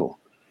vehicle?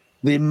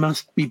 There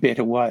must be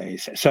better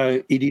ways.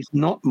 So it is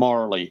not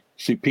morally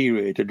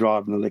superior to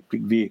drive an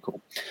electric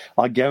vehicle.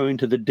 I go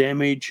into the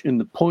damage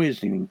and the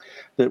poisoning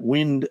that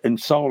wind and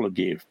solar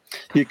give.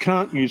 You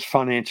can't use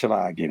financial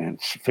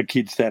arguments for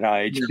kids that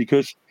age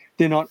because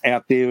they're not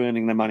out there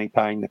earning the money,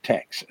 paying the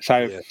tax.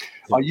 So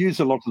I use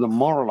a lot of the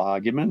moral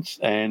arguments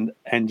and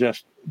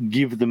just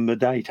give them the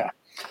data.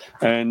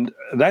 And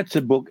that's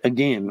a book,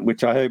 again,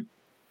 which I hope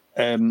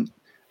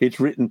it's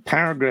written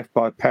paragraph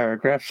by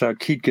paragraph, so a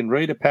kid can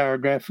read a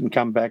paragraph and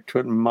come back to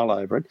it and mull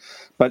over it.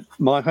 But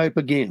my hope,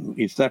 again,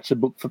 is that's a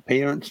book for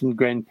parents and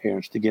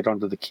grandparents to get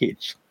onto the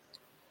kids.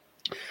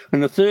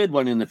 And the third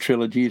one in the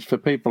trilogy is for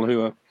people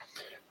who are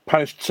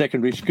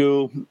post-secondary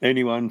school,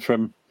 anyone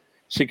from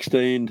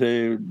 16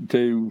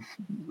 to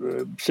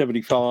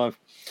 75.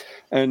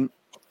 And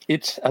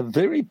it's a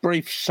very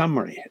brief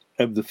summary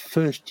of the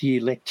first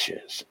year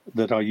lectures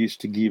that I used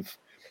to give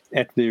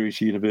at various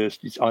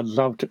universities. I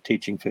loved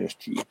teaching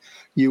first year.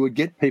 You would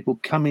get people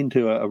come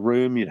into a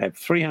room, you'd have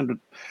 300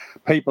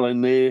 people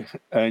in there,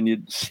 and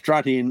you'd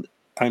strut in,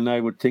 and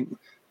they would think,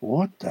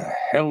 what the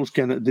hell's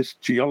this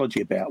geology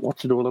about?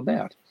 What's it all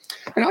about?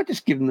 And I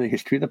just give them the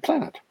history of the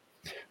planet.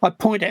 I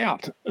point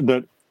out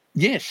that,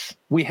 yes,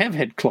 we have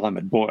had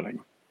climate boiling,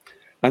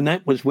 and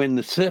that was when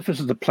the surface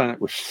of the planet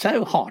was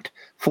so hot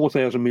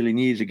 4,000 million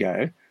years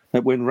ago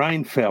that when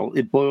rain fell,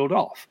 it boiled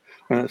off.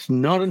 And it's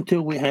not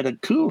until we had a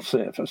cool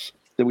surface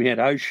that we had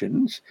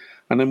oceans,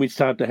 and then we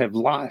started to have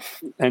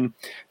life. And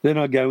then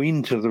I go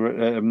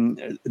into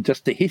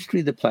just the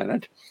history of the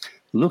planet,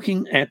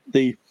 looking at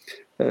the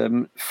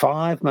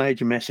 5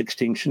 major mass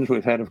extinctions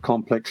we've had of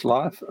complex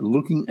life,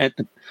 looking at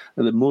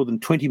the more than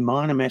 20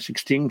 minor mass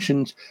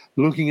extinctions,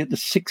 looking at the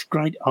 6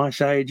 great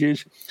ice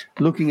ages,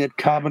 looking at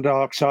carbon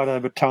dioxide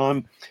over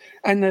time,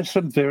 and there's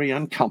some very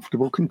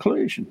uncomfortable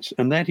conclusions.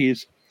 And that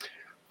is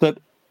that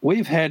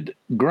we've had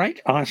great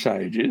ice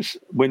ages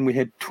when we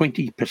had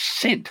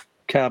 20%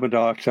 carbon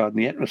dioxide in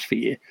the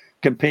atmosphere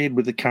compared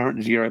with the current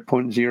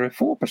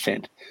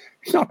 0.04%.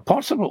 It's not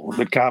possible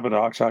that carbon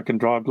dioxide can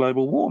drive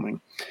global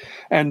warming.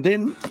 And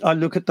then I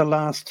look at the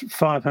last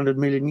 500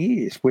 million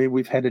years where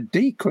we've had a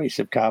decrease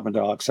of carbon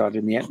dioxide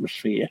in the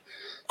atmosphere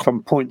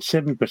from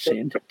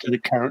 0.7% to the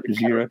current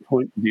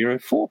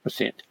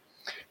 0.04%.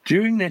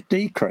 During that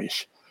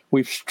decrease,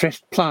 we've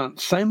stressed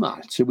plants so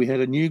much that we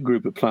had a new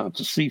group of plants,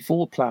 the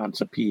C4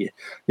 plants appear.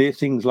 They're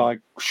things like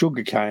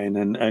sugarcane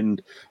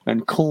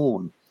and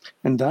corn,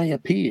 and they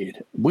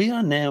appeared. We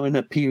are now in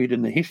a period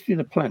in the history of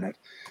the planet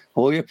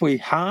where if we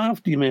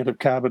halved the amount of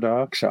carbon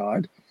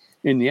dioxide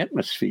in the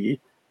atmosphere,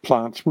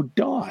 plants would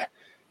die.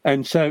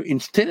 And so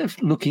instead of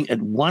looking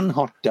at one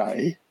hot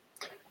day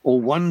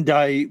or one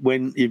day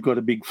when you've got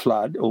a big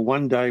flood or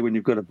one day when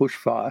you've got a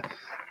bushfire,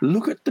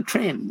 look at the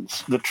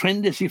trends. The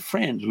trend is your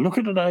friend. Look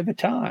at it over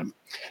time.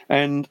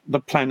 And the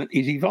planet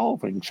is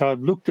evolving. So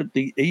I've looked at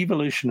the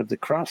evolution of the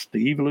crust,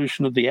 the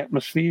evolution of the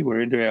atmosphere.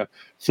 We're into our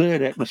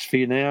 3rd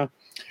atmosphere now,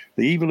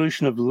 the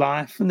evolution of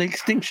life and the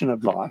extinction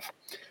of life.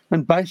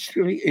 And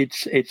basically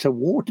it's a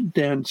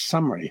watered-down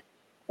summary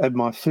of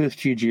my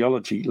first-year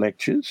geology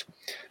lectures.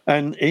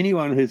 And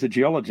anyone who's a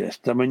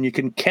geologist, I mean, you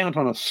can count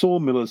on a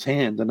sawmiller's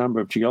hand the number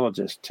of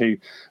geologists who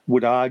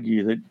would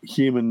argue that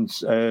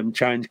humans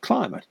change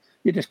climate.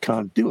 You just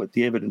can't do it.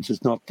 The evidence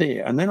is not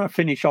there. And then I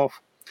finish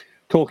off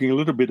talking a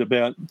little bit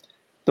about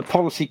the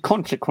policy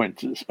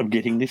consequences of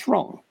getting this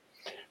wrong.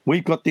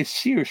 We've got this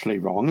seriously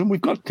wrong, and we've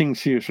got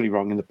things seriously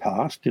wrong in the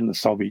past. In the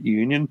Soviet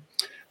Union,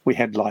 we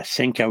had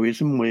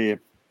Lysenkoism, where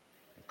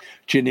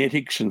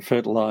genetics and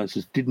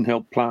fertilizers didn't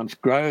help plants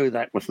grow.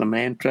 That was the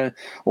mantra.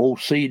 All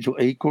seeds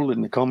were equal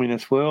in the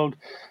communist world.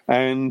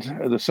 And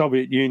the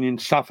Soviet Union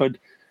suffered.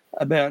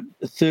 About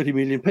 30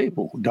 million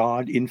people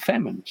died in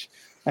famines.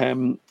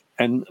 And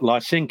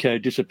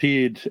Lysenko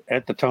disappeared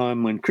at the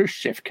time when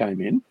Khrushchev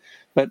came in.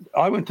 But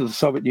I went to the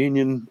Soviet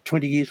Union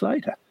 20 years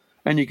later,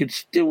 and you could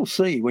still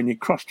see when you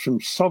crossed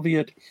from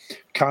Soviet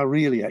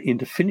Karelia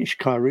into Finnish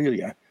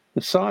Karelia,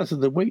 the size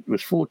of the wheat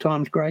was 4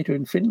 times greater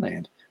in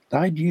Finland.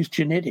 They'd used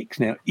genetics.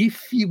 Now,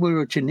 if you were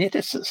a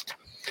geneticist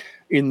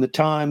in the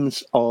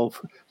times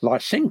of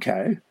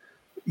Lysenko,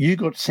 you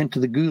got sent to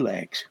the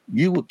gulags.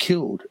 You were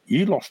killed.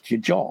 You lost your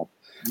job.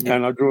 Yeah.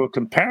 And I draw a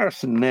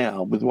comparison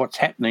now with what's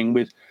happening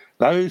with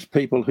those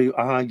people who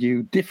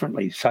argue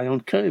differently, say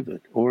on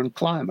COVID or on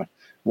climate.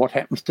 What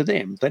happens to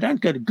them? They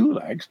don't go to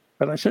gulags,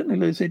 but they certainly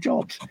lose their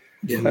jobs.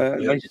 Yeah.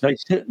 They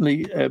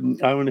certainly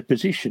are in a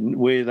position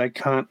where they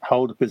can't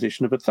hold a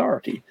position of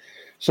authority.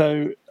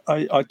 So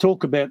I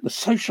talk about the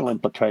social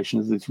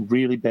implications of this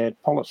really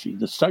bad policy,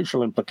 the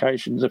social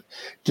implications of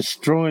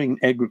destroying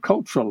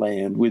agricultural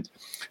land with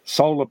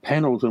solar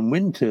panels and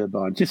wind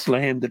turbines, just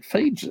land that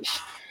feeds us.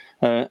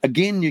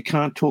 Again, you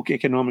can't talk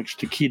economics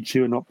to kids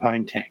who are not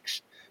paying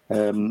tax.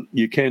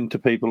 You can to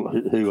people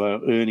who are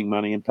earning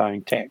money and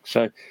paying tax.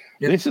 So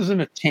This is an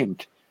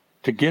attempt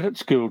to get at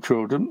school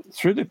children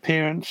through their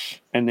parents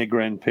and their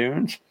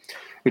grandparents.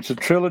 It's a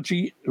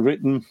trilogy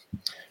written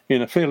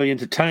in a fairly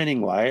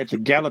entertaining way. It's a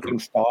galloping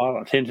style.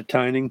 It's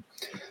entertaining.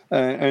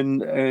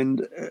 And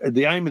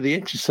the aim of the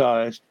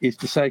exercise is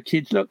to say,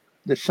 kids, look,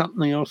 there's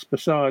something else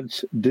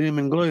besides doom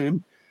and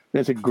gloom.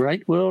 There's a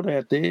great world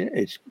out there.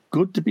 It's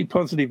good to be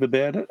positive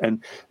about it.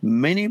 And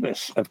many of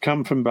us have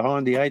come from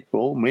behind the 8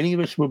 ball. Many of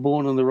us were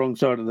born on the wrong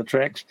side of the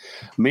tracks.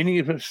 Many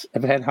of us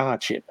have had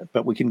hardship,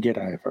 but we can get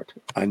over it.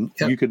 And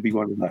you could be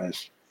one of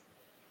those.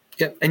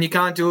 Yep, and you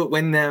can't do it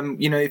when,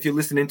 if you're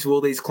listening to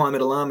all these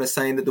climate alarmists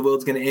saying that the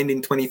world's going to end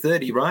in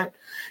 2030, right?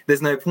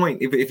 There's no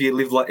point if you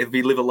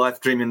live a life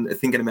dreaming,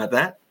 thinking about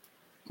that.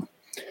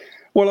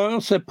 Well, I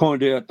also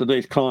point out that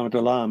these climate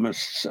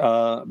alarmists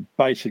are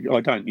basically,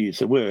 I don't use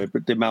the word,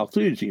 but they're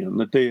Malthusian,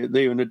 that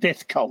they're in a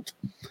death cult.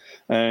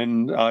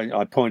 And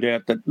I point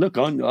out that, look,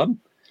 I'm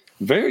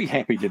very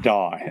happy to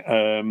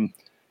die.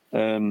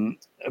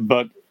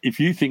 But if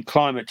you think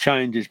climate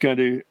change is going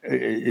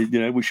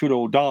to, we should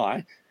all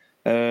die,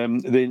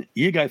 then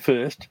you go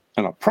first,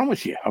 and I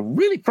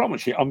really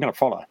promise you, I'm going to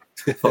follow.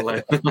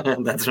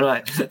 That's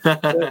right.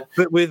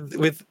 But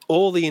with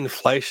all the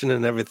inflation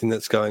and everything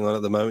that's going on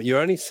at the moment, you're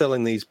only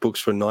selling these books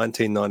for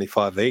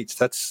 $19.95 each.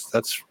 That's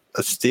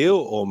a steal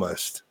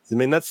almost. I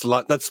mean, that's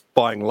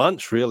buying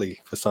lunch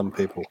really for some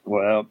people.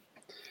 Well,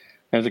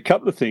 there's a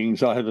couple of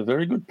things. I have a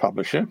very good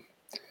publisher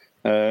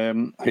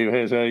who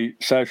has a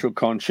social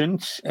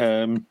conscience.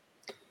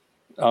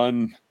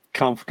 I'm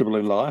comfortable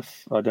in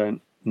life. I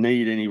don't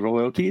need any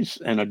royalties,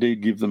 and I do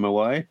give them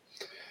away.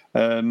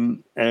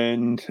 And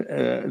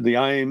the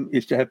aim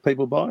is to have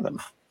people buy them.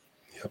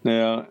 Yep.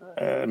 Now,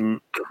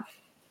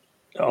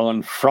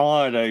 on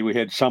Friday, we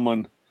had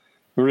someone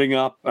ring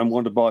up and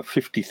want to buy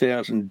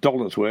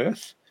 $50,000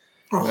 worth.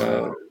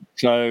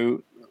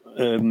 So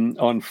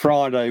on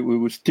Friday, we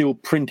were still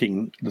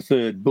printing the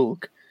third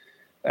book,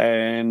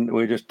 and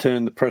we just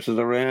turn the presses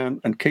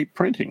around and keep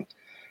printing.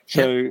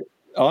 So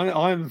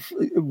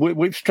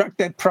we've struck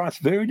that price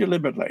very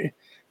deliberately.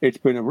 It's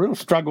been a real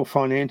struggle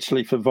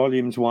financially for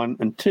volumes 1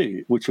 and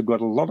 2, which have got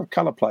a lot of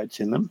colour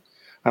plates in them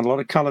and a lot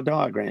of colour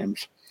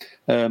diagrams.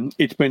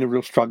 It's been a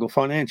real struggle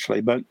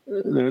financially, but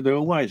there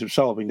are ways of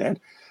solving that.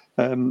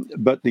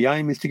 But the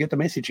aim is to get the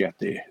message out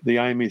there. The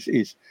aim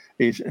is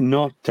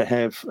not to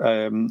have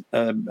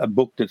a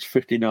book that's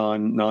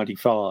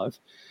 $59.95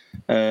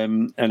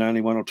 and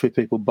only 1 or 2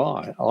 people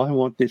buy. I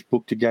want this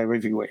book to go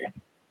everywhere.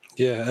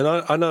 Yeah, and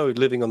I know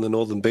living on the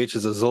northern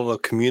beaches, there's a lot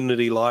of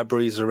community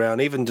libraries around,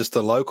 even just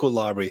a local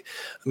library.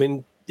 I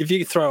mean, if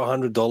you throw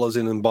 $100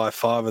 in and buy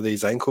 5 of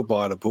these ankle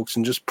biter books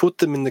and just put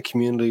them in the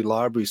community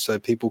library so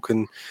people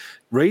can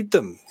read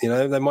them,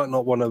 they might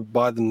not want to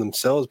buy them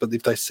themselves, but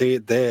if they see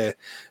it there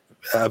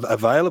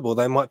available,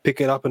 they might pick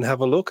it up and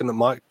have a look, and it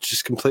might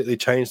just completely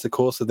change the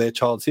course of their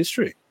child's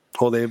history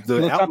or their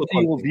outlook. It's up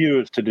to your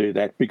viewers to do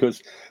that,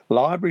 because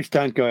libraries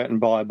don't go out and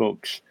buy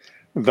books.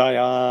 They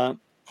are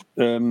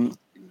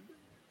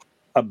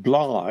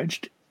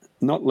obliged,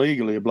 not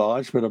legally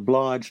obliged, but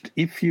obliged.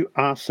 If you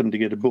ask them to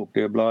get a book,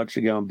 they're obliged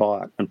to go and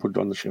buy it and put it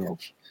on the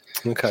shelves.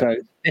 Okay. So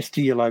best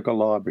to your local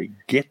library.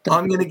 Get them.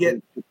 I'm going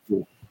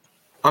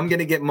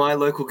to get my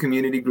local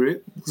community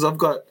group, because I've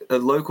got a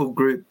local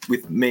group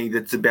with me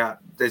there's about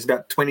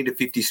 20 to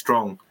 50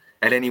 strong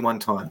at any one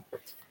time,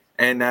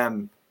 and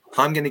I'm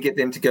going to get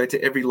them to go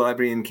to every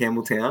library in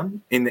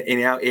Campbelltown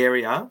in our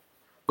area,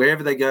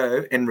 wherever they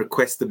go, and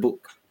request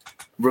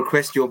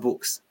your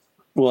books.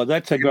 Well,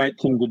 that's a great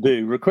thing to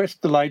do.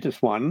 Request the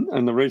latest one,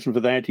 and the reason for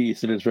that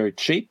is that it's very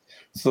cheap,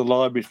 so the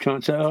libraries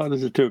can't say, oh,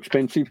 this is too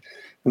expensive.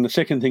 And the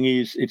second thing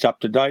is it's up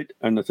to date,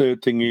 and the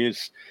third thing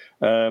is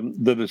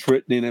that it's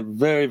written in a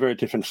very, very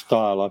different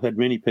style. I've had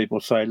many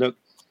people say, look,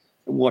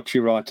 what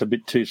you write's a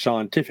bit too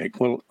scientific.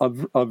 Well,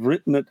 I've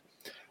written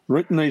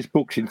these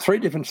books in 3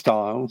 different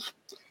styles,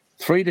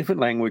 3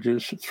 different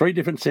languages, 3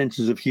 different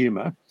senses of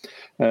humour.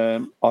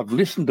 I've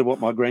listened to what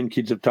my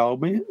grandkids have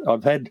told me.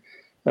 I've had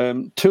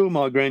 2 of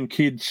my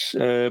grandkids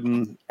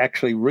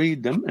actually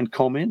read them and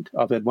comment.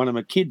 I've had one of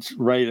my kids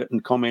read it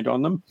and comment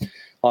on them.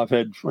 I've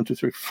had 1, 2,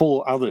 3,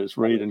 4 others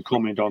read and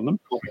comment on them.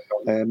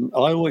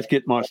 I always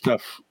get my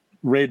stuff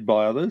read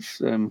by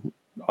others.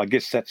 I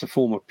guess that's a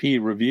form of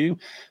peer review.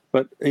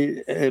 But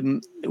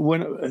when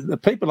the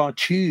people I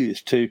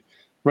choose to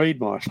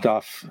read my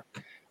stuff,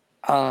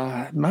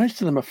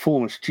 most of them are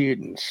former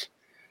students.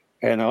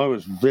 And I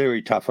was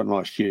very tough on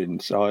my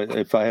students.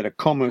 If I had a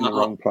comma in the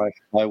wrong place,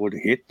 I would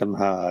hit them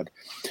hard.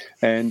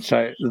 And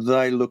so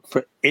they look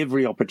for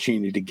every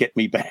opportunity to get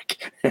me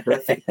back.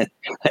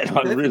 And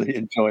I really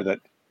enjoy that.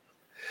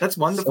 That's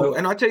wonderful.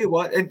 And I tell you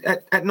what,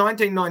 at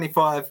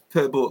 $19.95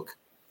 per book,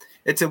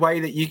 it's a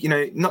way that you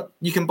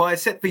can buy a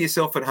set for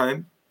yourself at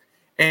home.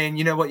 And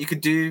you know what you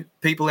could do,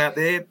 people out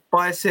there,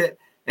 buy a set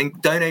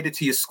and donate it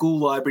to your school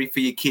library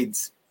for your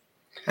kids.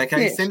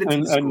 Okay, yes, send it to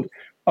the school.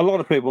 A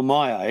lot of people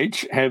my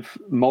age have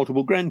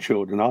multiple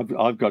grandchildren.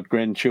 I've got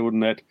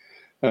grandchildren at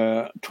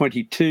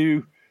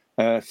 22,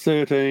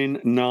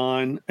 13,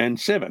 9 and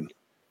 7.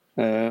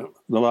 The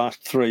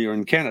last 3 are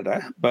in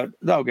Canada, but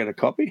they'll get a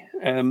copy.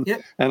 And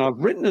I've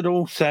written it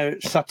also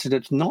such that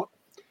it's not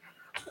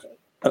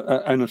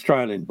an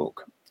Australian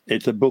book.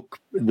 It's a book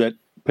that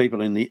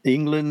people in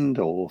England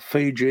or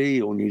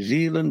Fiji or New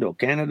Zealand or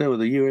Canada or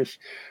the US,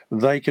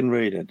 they can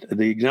read it.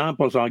 The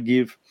examples I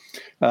give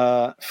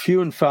are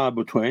few and far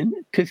between,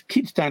 because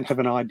kids don't have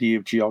an idea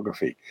of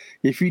geography.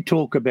 If you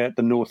talk about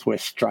the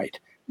Northwest Strait,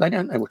 they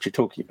don't know what you're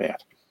talking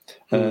about.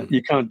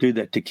 You can't do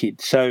that to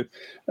kids. So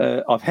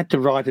I've had to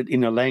write it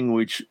in a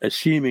language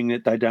assuming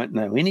that they don't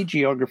know any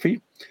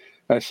geography,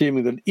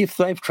 assuming that if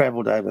they've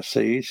travelled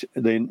overseas,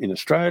 then in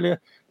Australia,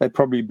 they've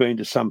probably been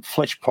to some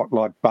flesh pot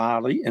like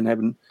Bali and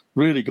haven't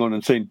really gone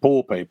and seen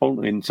poor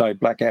people in, say,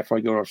 Black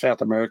Africa or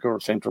South America or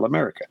Central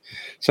America.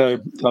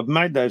 So I've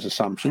made those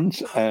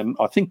assumptions.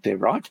 I think they're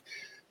right.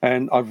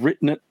 And I've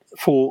written it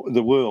for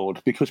the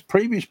world, because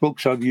previous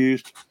books I've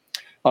used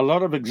a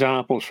lot of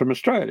examples from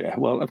Australia.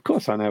 Well, of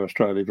course I know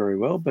Australia very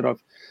well, but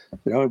I've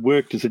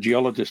worked as a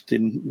geologist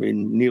in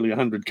nearly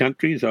 100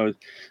 countries. I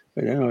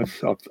You know,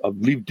 I've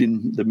lived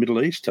in the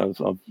Middle East. I've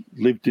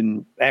lived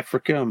in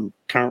Africa. I'm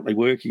currently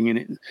working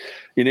in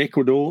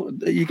Ecuador.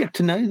 You get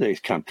to know these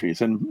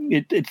countries, and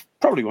it's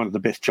probably one of the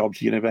best jobs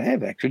you can ever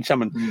have. Actually,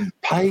 someone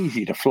pays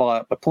you to fly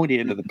up the pointy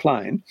end of the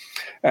plane,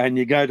 and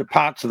you go to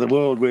parts of the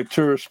world where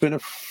tourists spend a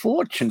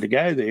fortune to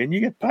go there, and you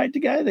get paid to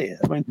go there.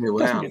 I mean, it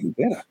doesn't get any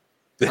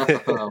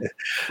better.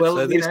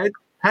 Well, so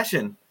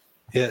passion.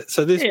 Yeah,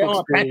 so this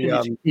book's passion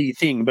is a key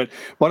thing. But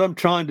what I'm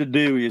trying to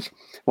do is,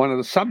 one of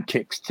the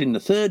subtexts in the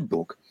third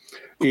book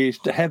is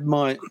to have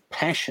my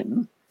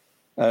passion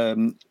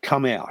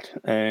come out.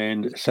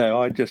 And so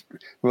I just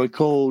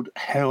recalled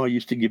how I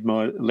used to give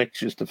my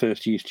lectures to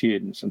first-year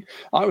students, and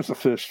I was the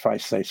first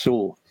face they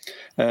saw.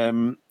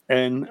 And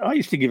I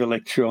used to give a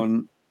lecture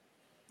on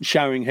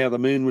showing how the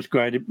moon was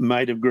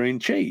made of green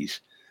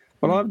cheese.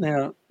 Well, I've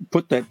now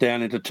put that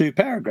down into 2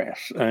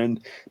 paragraphs, and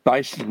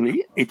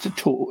basically it's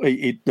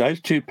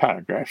those 2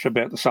 paragraphs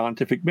about the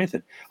scientific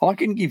method. I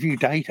can give you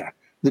data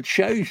that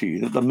shows you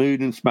that the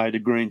moon is made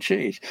of green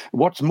cheese.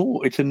 What's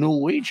more, it's a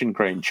Norwegian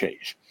green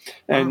cheese,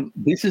 and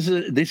this is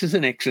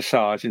an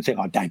exercise in saying,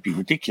 "Oh, don't be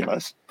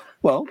ridiculous."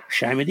 Well,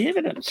 show me the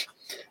evidence.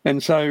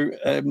 And so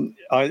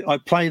I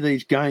play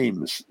these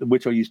games,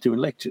 which I used to in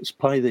lectures.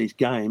 Play these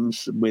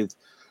games with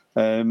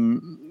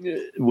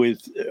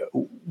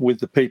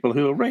the people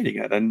who are reading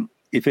it. And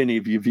if any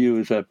of your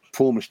viewers are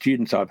former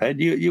students I've had,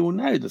 you will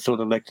know the sort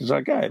of lectures I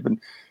gave. And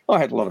I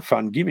had a lot of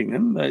fun giving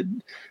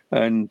them.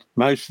 And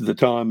most of the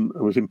time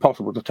it was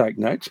impossible to take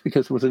notes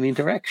because it was an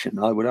interaction.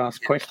 I would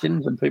ask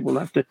questions and people would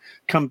have to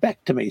come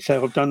back to me.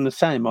 So I've done the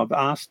same. I've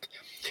asked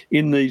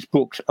in these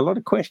books a lot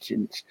of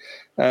questions.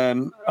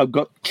 I've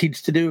got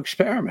kids to do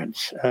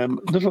experiments,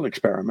 little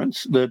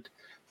experiments that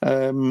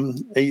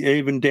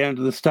even down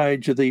to the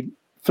stage of the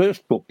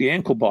first book, the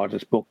ankle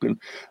biters book, and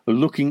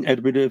looking at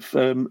a bit of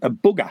a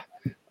booger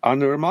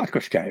under a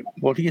microscope.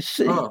 What do you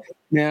see?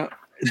 Now,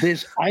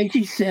 there's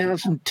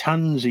 80,000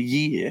 tonnes a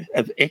year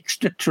of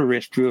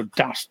extraterrestrial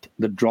dust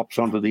that drops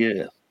onto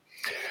the earth.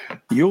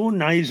 Your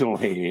nasal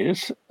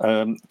hairs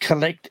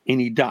collect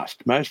any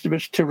dust. Most of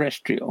it's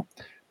terrestrial,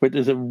 but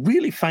there's a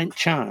really faint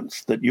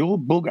chance that your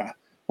booger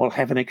will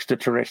have an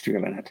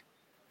extraterrestrial in it.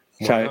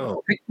 Wow.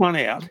 So pick one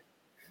out,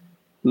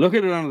 look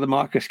at it under the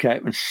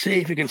microscope and see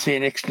if you can see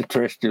an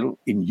extraterrestrial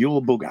in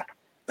your booger.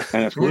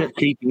 And it's worth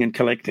keeping and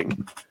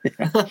collecting.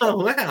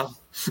 Oh, wow.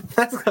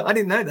 I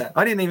didn't know that.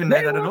 I didn't even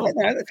know that at all.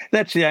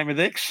 That's the aim of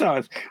the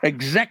exercise.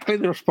 Exactly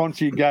the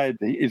response you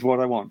gave me is what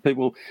I want.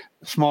 People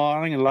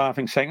smiling and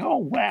laughing, saying, "Oh,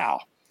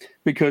 wow."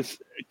 Because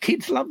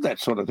kids love that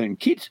sort of thing.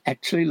 Kids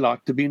actually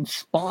like to be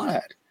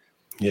inspired.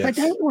 Yes.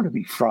 They don't want to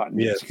be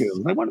frightened at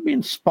school. They want to be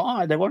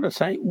inspired. They want to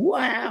say,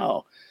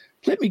 "Wow,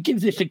 let me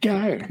give this a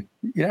go."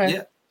 You know?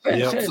 Yeah.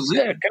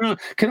 Sir,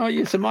 can I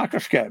use the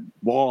microscope?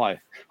 Why?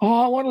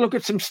 Oh, I want to look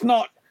at some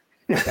snot.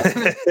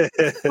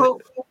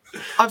 Well,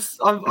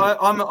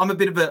 I'm a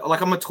bit of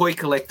I'm a toy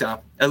collector.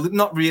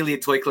 Not really a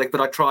toy collector,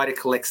 but I try to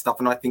collect stuff,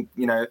 and I think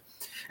and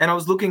I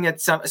was looking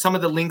at some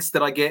of the links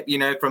that I get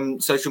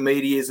from social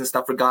medias and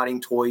stuff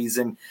regarding toys,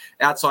 and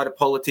outside of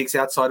politics,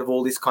 outside of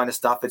all this kind of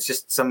stuff. It's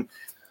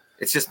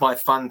just my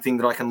fun thing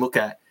that I can look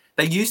at.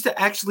 They used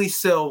to actually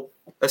sell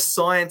a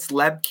science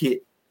lab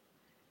kit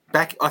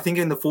back, I think,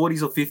 in the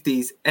 40s or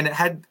 50s, and it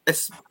had a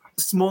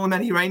small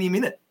amount of uranium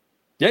in it.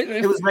 Yeah,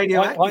 it was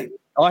radioactive.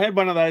 I had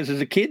one of those as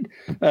a kid,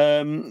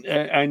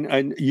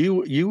 and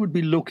you would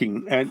be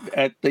looking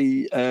at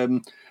the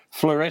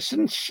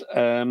fluorescence.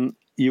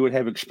 You would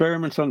have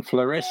experiments on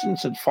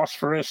fluorescence and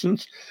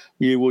phosphorescence.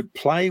 You would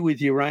play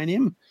with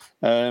uranium.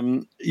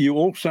 You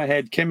also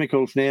had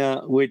chemicals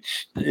now,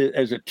 which,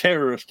 as a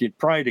terrorist, you'd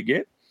pray to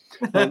get.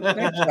 And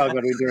that's how I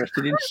got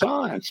interested in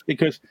science,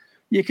 because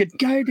you could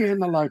go down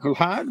the local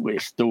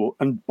hardware store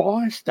and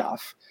buy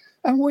stuff,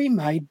 and we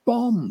made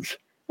bombs.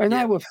 And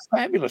they were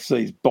fabulous,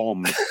 these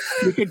bombs.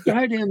 You could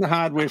go down the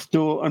hardware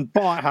store and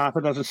buy half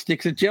a dozen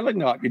sticks of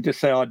gelignite. You'd just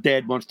say, "Oh,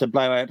 Dad wants to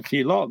blow out a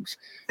few logs."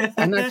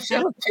 And they'd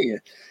sell it to you.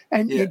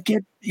 And you'd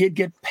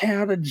get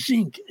powdered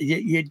zinc.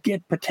 You'd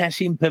get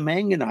potassium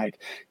permanganate.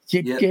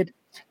 You'd get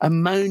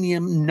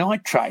ammonium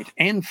nitrate,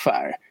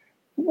 ANFO.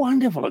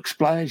 Wonderful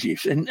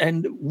explosives.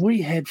 And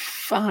we had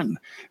fun.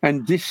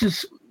 And this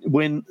is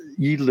when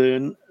you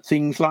learn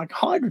things like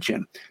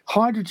hydrogen.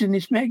 Hydrogen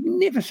is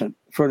magnificent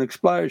for an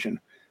explosion,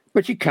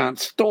 but you can't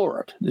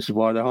store it. This is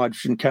why the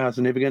hydrogen cars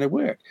are never going to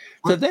work.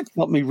 So that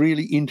got me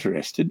really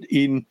interested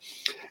in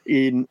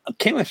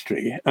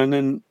chemistry. And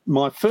then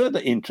my further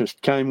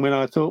interest came when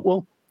I thought,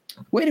 well,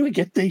 where do we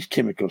get these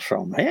chemicals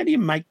from? How do you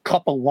make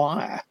copper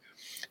wire?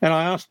 And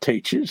I asked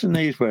teachers, and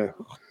these were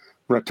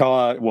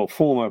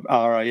former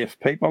RAF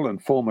people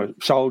and former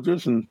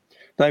soldiers, and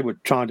they were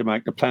trying to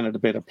make the planet a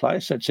better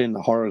place. That's in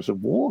the horrors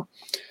of war.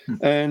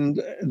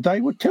 And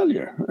they would tell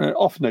you.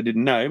 Often they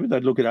didn't know, but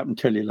they'd look it up and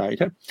tell you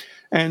later.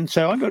 And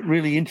so I got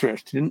really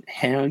interested in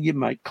how you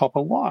make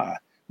copper wire.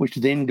 which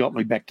then got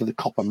me back to the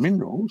copper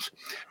minerals,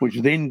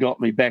 which then got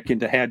me back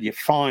into how do you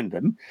find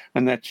them,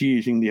 and that's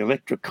using the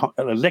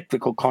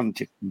electrical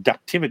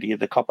conductivity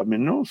of the copper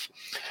minerals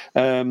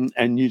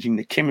and using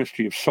the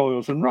chemistry of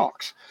soils and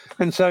rocks.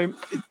 And so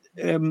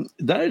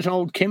those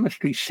old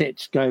chemistry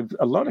sets gave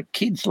a lot of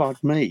kids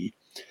like me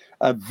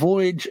a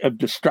voyage of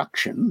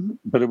destruction,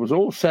 but it was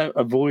also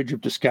a voyage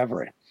of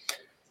discovery.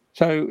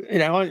 So,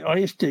 I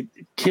used to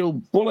kill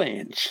bull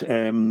ants.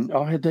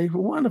 I had these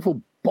wonderful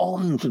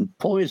bombs and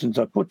poisons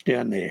I put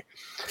down there.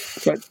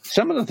 But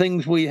some of the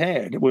things we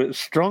had were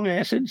strong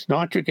acids,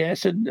 nitric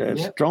acid,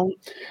 strong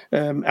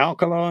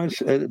alkalis.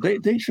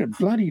 These are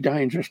bloody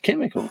dangerous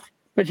chemicals,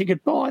 but you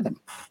could buy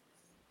them.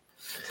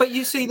 But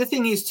you see, the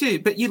thing is too,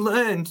 but you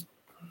learned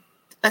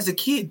as a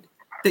kid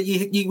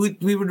that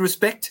we would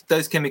respect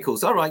those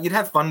chemicals. All right, you'd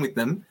have fun with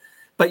them,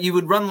 but you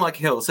would run like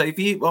hell. So if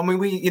you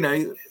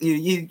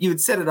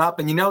would set it up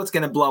and it's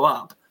going to blow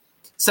up.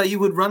 So you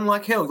would run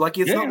like hell. Like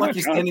it's not like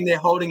you're standing there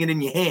holding it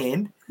in your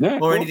hand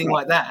or anything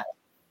like that.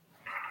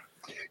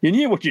 You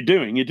knew what you're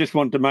doing. You just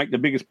wanted to make the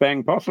biggest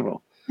bang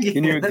possible. Yeah, you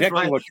knew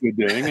exactly what you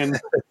were doing. And,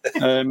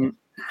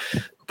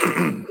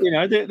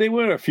 there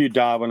were a few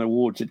Darwin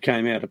Awards that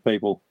came out of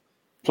people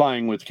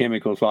playing with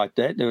chemicals like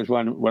that. There was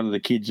one of the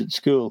kids at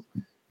school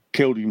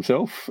killed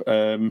himself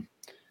with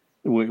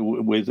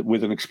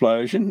an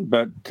explosion,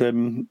 but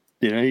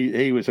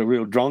he was a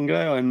real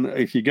drongo, and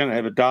if you're going to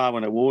have a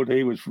Darwin Award,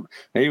 he was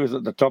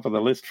at the top of the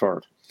list for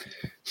it.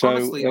 So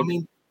honestly,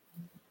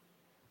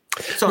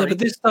 but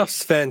this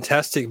stuff's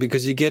fantastic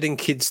because you're getting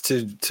kids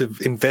to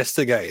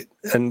investigate,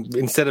 and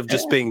instead of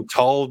just being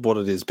told what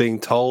it is,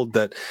 being told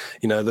that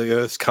the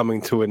Earth's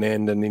coming to an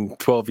end and in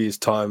 12 years'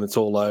 time it's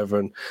all over,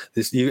 and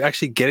you're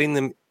actually getting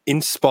them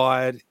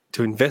inspired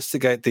to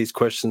investigate these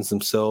questions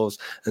themselves.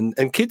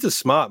 And kids are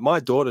smart. My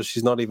daughter,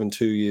 she's not even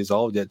 2 years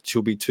old yet.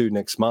 She'll be 2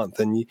 next month.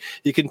 And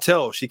you can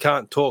tell she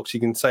can't talk. She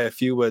can say a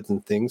few words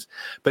and things.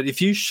 But if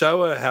you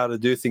show her how to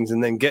do things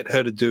and then get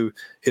her to do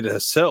it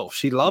herself,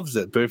 she loves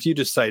it. But if you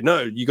just say,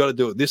 no, you got to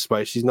do it this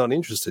way, she's not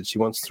interested. She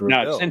wants to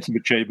rebel. No, sense of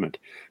achievement.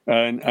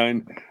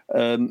 And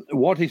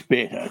what is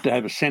better, to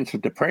have a sense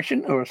of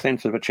depression or a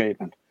sense of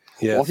achievement?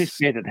 Yes. What is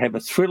better, to have a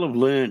thrill of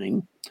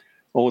learning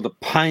or the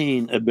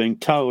pain of being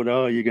told,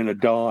 oh, you're going to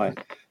die,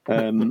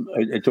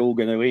 it's all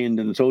going to end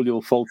and it's all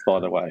your fault,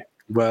 by the way?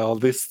 Well,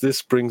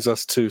 this brings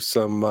us to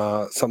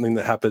something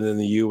that happened in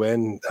the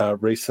UN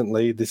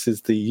recently. This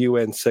is the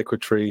UN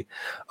Secretary,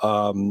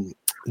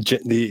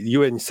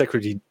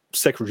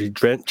 Secretary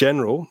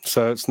General.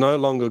 So it's no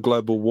longer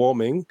global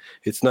warming.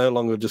 It's no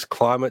longer just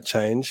climate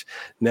change.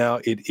 Now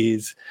it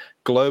is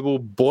global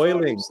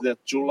boiling.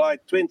 That July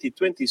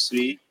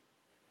 2023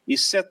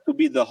 is set to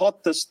be the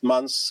hottest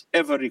month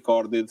ever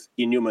recorded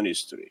in human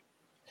history.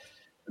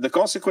 The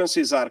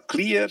consequences are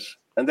clear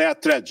and they are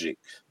tragic.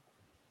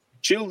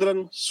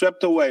 Children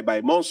swept away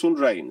by monsoon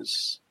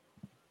rains,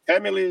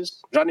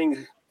 families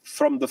running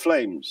from the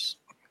flames,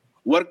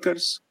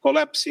 workers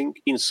collapsing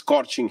in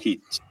scorching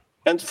heat.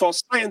 And for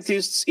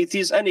scientists, it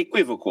is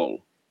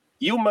unequivocal.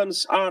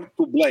 Humans are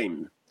to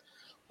blame.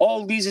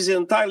 All this is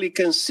entirely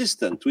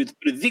consistent with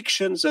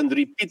predictions and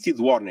repeated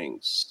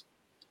warnings.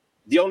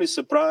 The only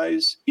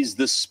surprise is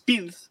the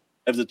speed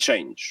of the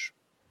change.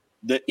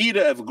 The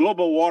era of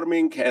global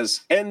warming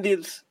has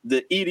ended.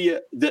 The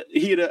era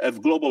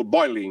of global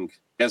boiling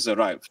has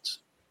arrived.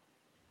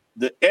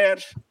 The air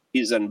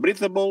is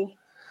unbreathable.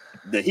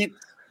 The heat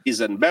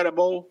is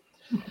unbearable.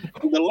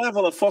 And the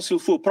level of fossil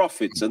fuel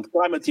profits and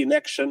climate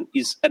inaction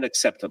is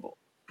unacceptable.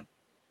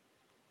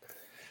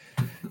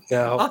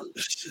 Now,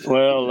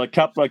 well, a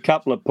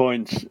couple of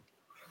points.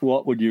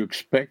 What would you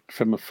expect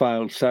from a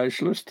failed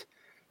socialist?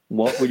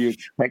 What would you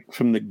expect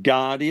from The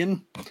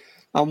Guardian?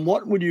 And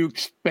what would you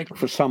expect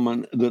for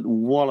someone that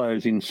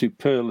wallows in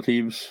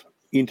superlatives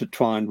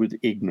intertwined with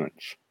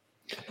ignorance?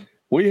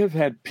 We have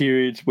had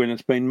periods when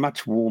it's been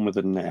much warmer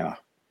than now.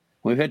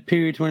 We've had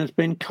periods when it's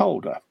been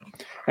colder.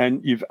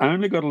 And you've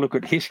only got to look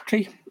at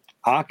history,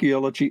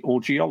 archaeology, or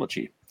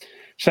geology.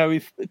 So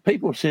if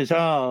people says,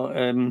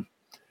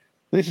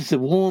 this is the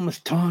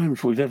warmest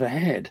times we've ever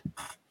had,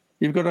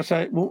 you've got to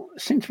say, well,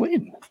 since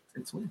when?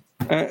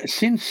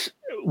 Since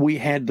we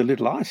had the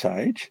Little Ice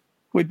Age,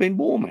 we've been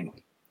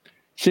warming.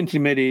 Since the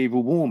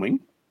medieval warming,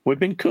 we've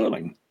been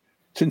cooling.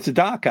 Since the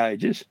Dark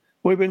Ages,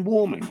 we've been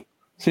warming.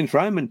 Since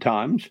Roman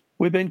times,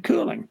 we've been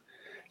cooling.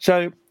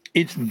 So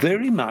it's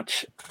very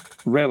much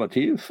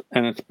relative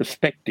and it's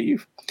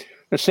perspective.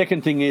 The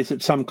second thing is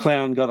that some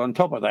clown got on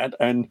top of that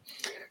and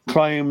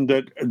claimed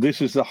that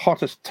this is the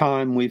hottest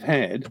time we've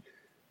had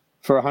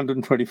for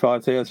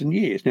 125,000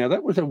 years. Now,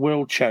 that was a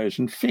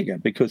well-chosen figure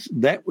because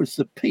that was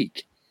the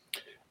peak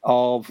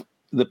of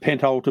the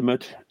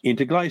penultimate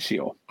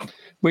interglacial.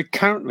 We're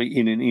currently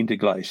in an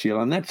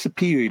interglacial, and that's the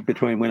period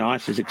between when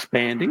ice is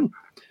expanding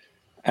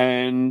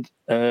and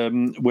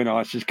when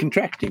ice is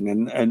contracting.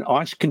 And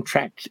ice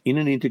contracts in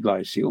an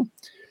interglacial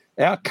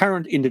Our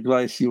current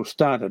interglacial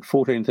started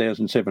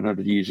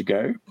 14,700 years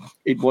ago.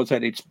 It was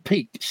at its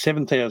peak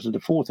 7,000 to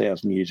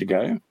 4,000 years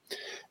ago.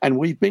 And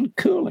we've been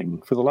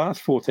cooling for the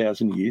last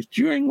 4,000 years,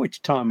 during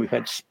which time we've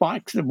had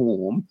spikes of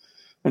warm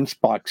and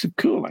spikes of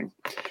cooling.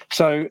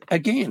 So,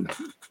 again,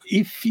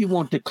 if you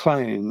want to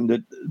claim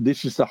that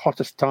this is the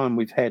hottest time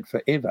we've had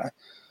forever,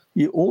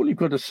 all you've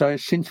got to say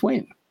is since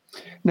when?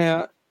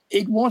 Now,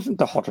 it wasn't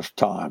the hottest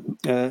time.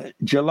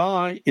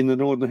 July in the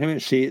Northern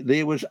Hemisphere,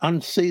 there was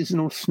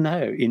unseasonal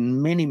snow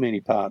in many, many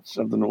parts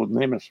of the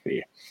Northern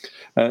Hemisphere.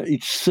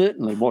 It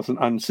certainly wasn't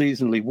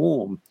unseasonably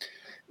warm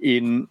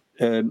in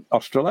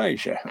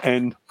Australasia.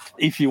 And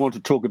if you want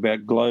to talk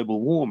about global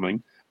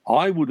warming,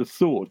 I would have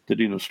thought that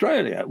in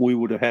Australia we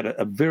would have had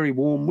a very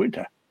warm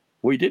winter.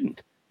 We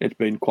didn't. It's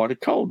been quite a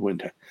cold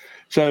winter.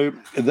 So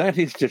that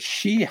is just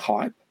sheer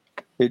hype.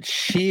 It's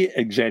sheer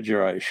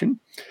exaggeration,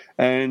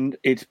 and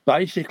it's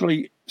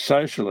basically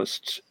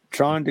socialists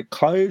trying to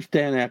close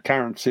down our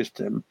current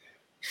system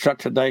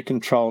such that they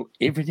control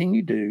everything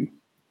you do,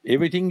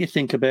 everything you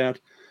think about,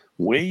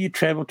 where you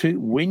travel to,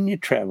 when you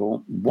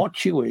travel,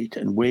 what you eat,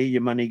 and where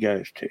your money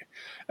goes to.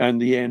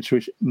 And the answer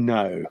is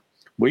no.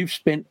 We've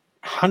spent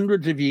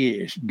hundreds of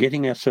years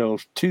getting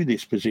ourselves to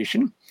this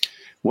position.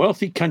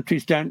 Wealthy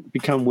countries don't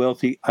become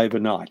wealthy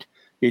overnight.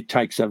 It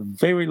takes a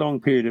very long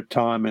period of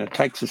time, and it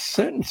takes a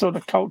certain sort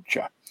of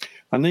culture.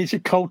 And these are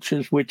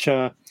cultures which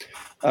are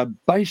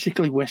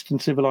basically Western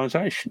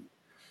civilization.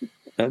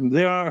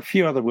 There are a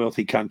few other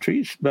wealthy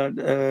countries, but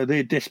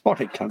they're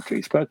despotic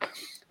countries. But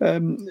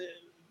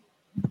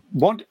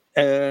what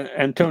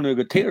Antonio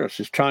Guterres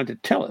is trying to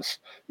tell us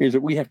is that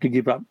we have to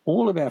give up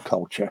all of our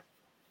culture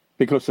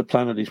because the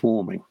planet is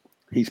warming.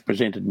 He's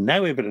presented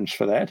no evidence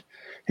for that.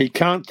 He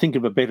can't think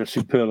of a better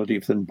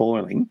superlative than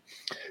boiling.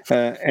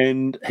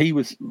 And he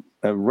was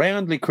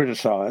roundly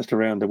criticised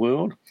around the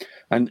world.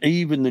 And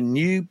even the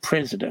new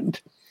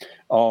president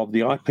of the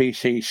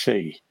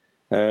IPCC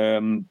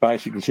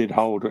basically said,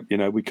 hold it,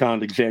 we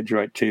can't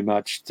exaggerate too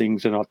much.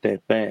 Things are not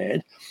that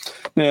bad.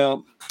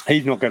 Now,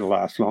 he's not going to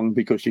last long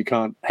because you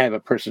can't have a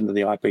president of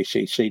the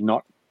IPCC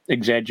not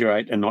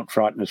exaggerate and not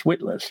frighten us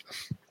witless.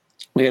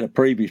 We had a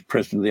previous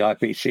president of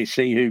the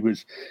IPCC who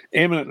was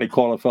eminently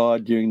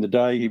qualified during the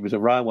day. He was a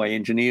railway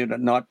engineer, and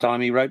at night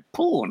time he wrote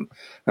porn.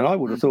 And I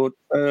would have thought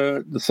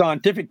the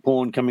scientific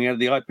porn coming out of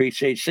the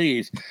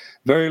IPCC is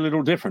very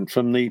little different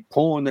from the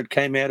porn that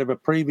came out of a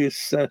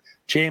previous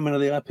chairman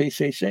of the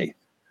IPCC.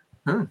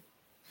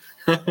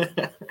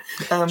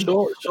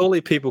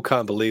 Surely people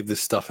can't believe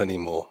this stuff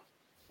anymore.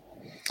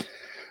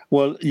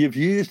 Well, you've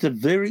used a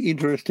very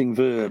interesting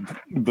verb,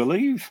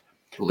 believe.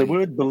 The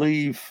word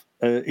believe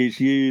is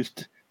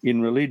used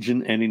in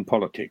religion and in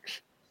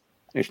politics.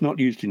 It's not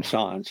used in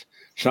science.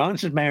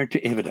 Science is married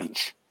to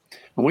evidence.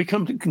 And we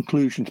come to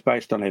conclusions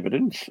based on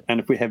evidence.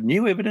 And if we have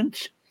new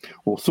evidence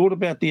or thought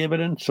about the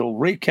evidence or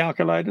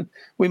recalculated,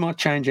 we might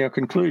change our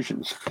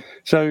conclusions.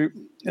 So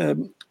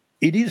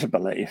it is a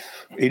belief.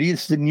 It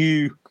is the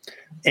new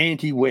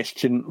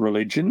anti-Western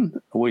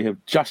religion. We have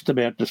just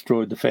about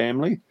destroyed the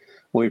family.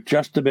 We've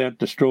just about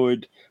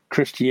destroyed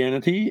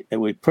Christianity, and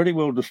we've pretty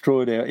well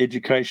destroyed our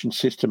education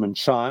system and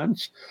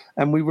science,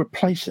 and we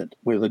replace it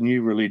with a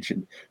new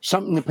religion,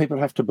 something that people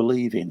have to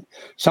believe in,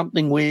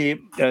 something where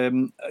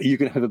you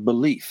can have a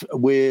belief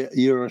where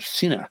you're a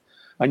sinner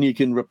and you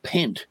can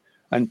repent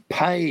and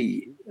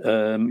pay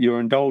your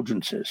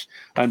indulgences.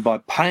 And by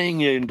paying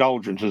your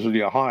indulgences with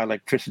your high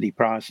electricity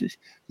prices,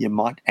 you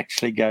might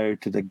actually go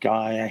to the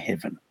Gaia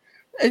heaven.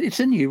 It's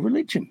a new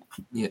religion.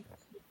 Yeah.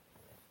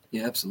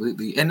 Yeah,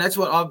 absolutely. And that's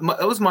what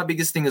that was my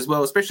biggest thing as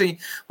well, especially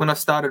when I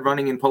started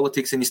running in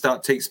politics and you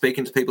start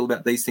speaking to people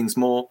about these things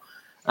more.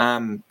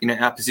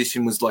 Our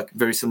position was like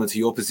very similar to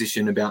your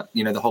position about,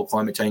 the whole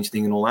climate change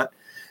thing and all that.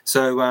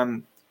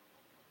 So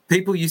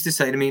people used to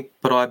say to me,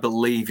 but I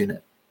believe in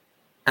it.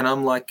 And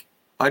I'm like,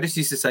 I just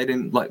used to say to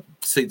them,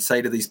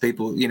 say to these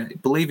people,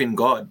 believe in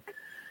God.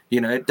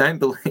 Don't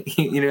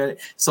believe,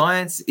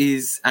 science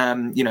is,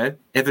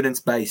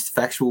 evidence-based,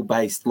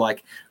 factual-based,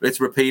 like it's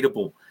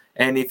repeatable.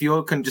 And if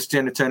you can just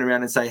turn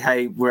around and say,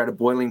 hey, we're at a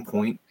boiling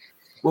point,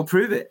 we'll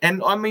prove it.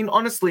 And I mean,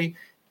 honestly,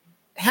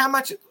 how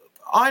much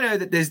I know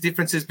that there's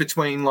differences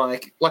between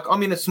like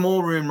I'm in a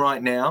small room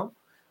right now.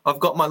 I've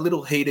got my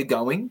little heater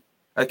going.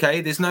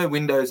 Okay. There's no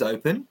windows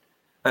open.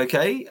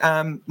 Okay.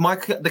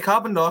 The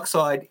carbon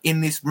dioxide in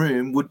this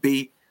room would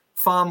be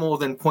far more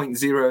than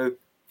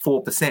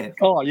 0.04%.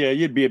 Oh, yeah.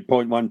 You'd be at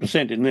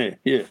 0.1% in there.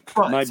 Yeah.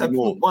 Right. Maybe so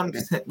more.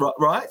 0.1%.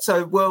 Right.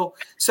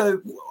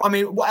 So, I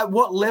mean, at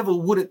what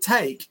level would it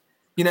take?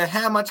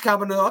 How much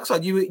carbon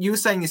dioxide? You were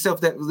saying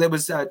yourself that there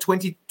was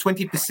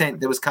 20%.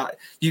 There was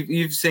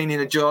you've seen in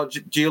a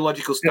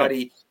geological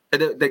study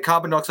that the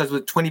carbon dioxide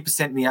was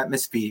 20% in the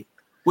atmosphere.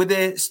 Were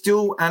there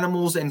still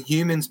animals and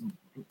humans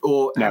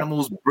or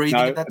animals breathing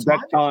at that time?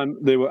 At that time,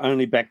 there were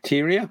only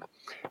bacteria.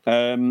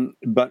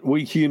 But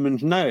we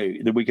humans know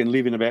that we can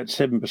live in about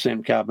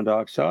 7% carbon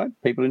dioxide,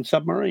 people in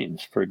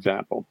submarines, for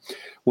example.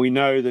 We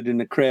know that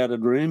in a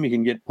crowded room, you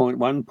can get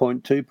 0.1,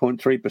 0.2,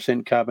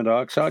 0.3% carbon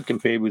dioxide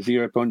compared with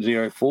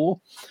 0.04.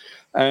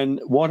 And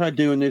what I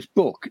do in this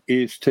book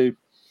is to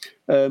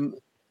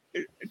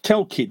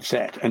tell kids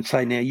that and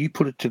say, now you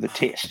put it to the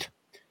test.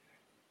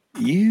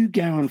 You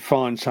go and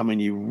find someone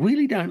you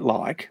really don't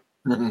like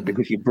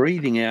because you're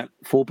breathing out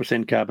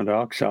 4% carbon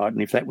dioxide,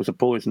 and if that was a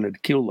poison,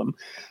 it'd kill them.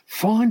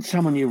 Find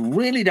someone you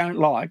really don't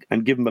like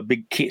and give them a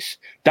big kiss.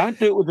 Don't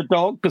do it with a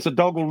dog because the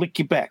dog will lick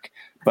you back.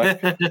 But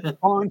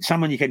find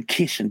someone you can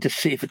kiss and just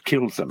see if it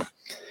kills them.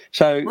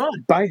 So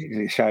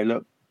basically say,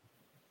 look,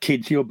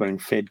 kids, you're being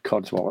fed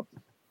codswallop.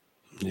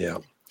 Yeah.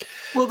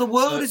 Well, the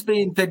world is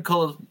being fed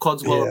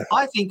codswallop. Yeah.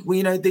 I think,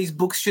 these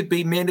books should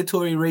be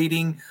mandatory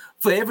reading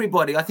for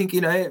everybody. I think,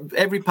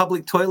 every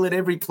public toilet,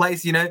 every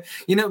place,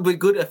 we're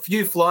good. A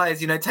few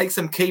flyers, take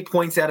some key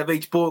points out of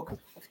each book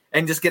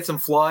and just get some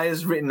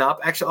flyers written up.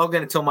 Actually, I'm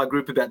going to tell my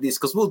group about this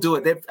because we'll do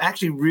it. They're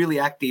actually really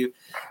active.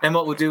 And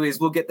what we'll do is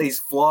we'll get these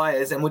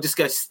flyers and we'll just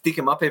go stick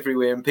them up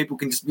everywhere and people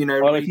can just,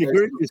 Well, if your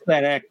group is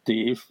that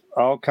active,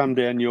 I'll come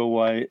down your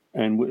way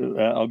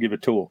and I'll give a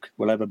talk.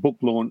 We'll have a book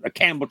launch, a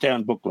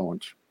Campbelltown book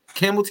launch.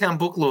 Campbelltown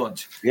book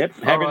launch. Yep,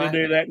 happy to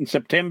do that in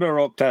September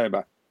or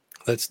October.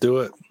 Let's do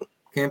it.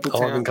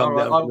 Campbelltown. All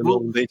right.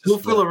 We'll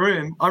fill a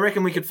room. I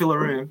reckon we could fill a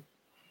room.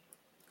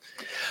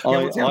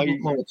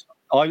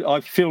 I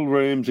fill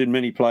rooms in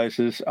many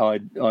places. I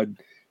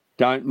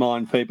don't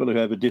mind people who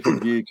have a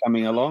different view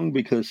coming along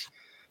because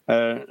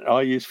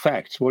I use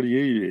facts. What do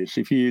you use?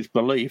 If you use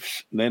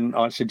beliefs, then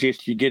I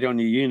suggest you get on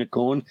your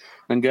unicorn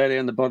and go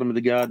down the bottom of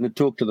the garden and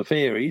talk to the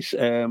fairies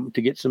to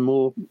get some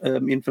more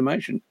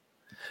information.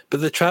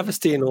 But the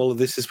travesty in all of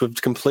this is we've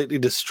completely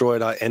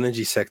destroyed our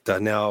energy sector.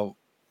 Now,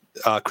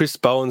 Chris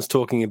Bowen's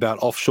talking about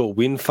offshore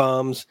wind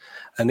farms,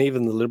 and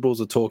even the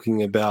Liberals are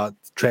talking about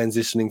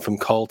transitioning from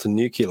coal to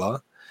nuclear.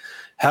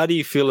 How do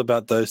you feel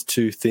about those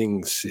two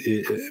things?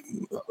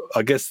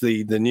 I guess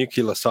the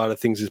nuclear side of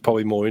things is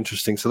probably more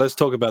interesting. So let's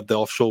talk about the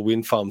offshore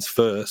wind farms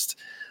first.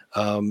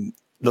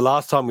 The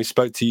last time we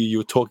spoke to you, you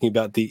were talking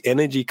about the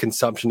energy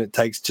consumption it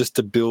takes just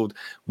to build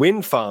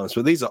wind farms.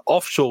 But these are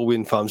offshore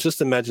wind farms.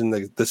 Just imagine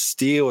the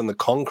steel and the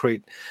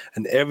concrete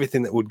and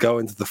everything that would go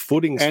into the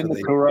footings. And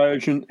the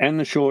corrosion and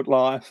the short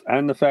life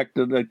and the fact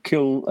that they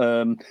kill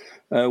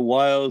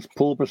whales,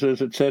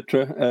 porpoises,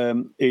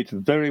 etc. It's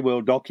very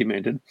well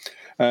documented.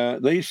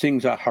 These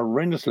things are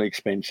horrendously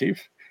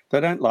expensive. They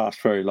don't last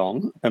very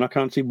long. And I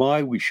can't see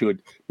why we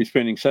should be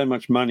spending so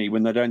much money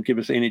when they don't give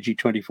us energy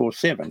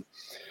 24/7.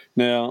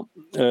 Now,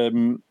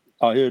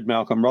 I heard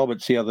Malcolm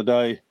Roberts the other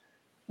day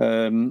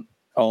on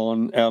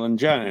Alan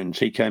Jones.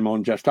 He came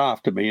on just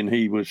after me and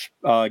he was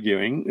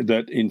arguing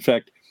that, in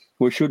fact,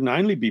 we shouldn't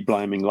only be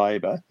blaming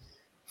Labor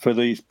for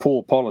these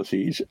poor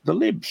policies. The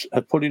Libs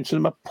have put in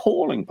some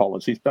appalling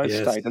policies, both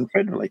state and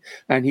federally,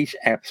 and he's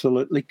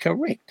absolutely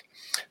correct.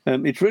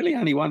 It's really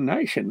only one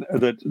nation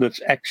that's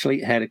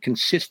actually had a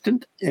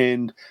consistent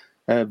and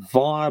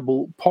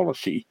viable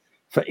policy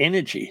for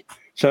energy.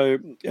 So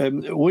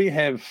we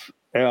have...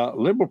 Our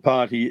Liberal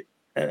Party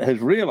has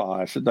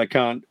realised that they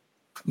can't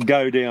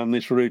go down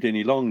this route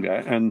any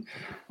longer, and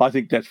I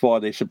think that's why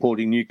they're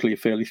supporting nuclear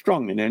fairly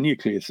strongly. Now,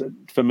 nuclear,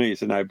 for me,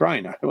 is a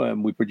no-brainer.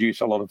 We produce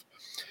a lot of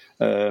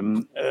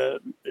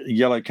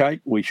yellow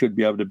cake. We should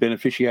be able to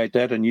beneficiate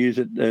that and use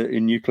it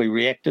in nuclear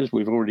reactors.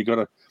 We've already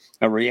got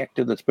a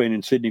reactor that's been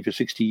in Sydney for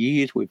 60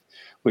 years.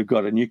 We've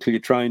got a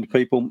nuclear-trained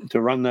people to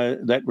run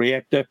that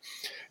reactor.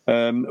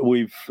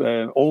 We've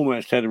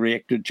almost had a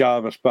reactor at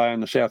Jarvis Bay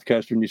on the south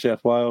coast of New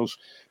South Wales,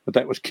 but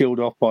that was killed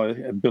off by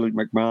Billy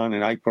McMahon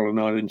in April of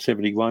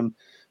 1971.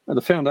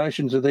 The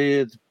foundations are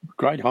there,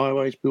 great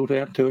highways built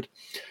out to it.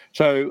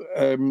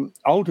 So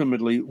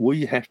ultimately,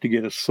 we have to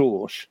get a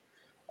source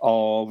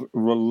of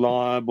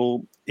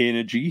reliable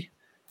energy,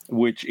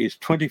 which is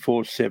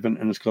 24/7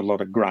 and it's got a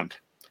lot of grunt.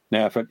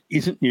 Now, if it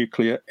isn't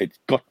nuclear, it's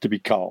got to be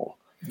coal.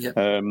 Yep.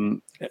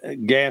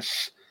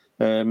 Gas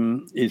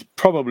is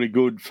probably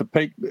good for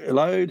peak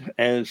load,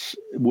 as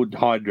would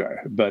hydro.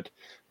 But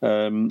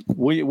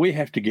we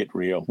have to get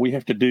real. We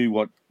have to do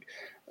what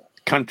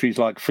countries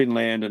like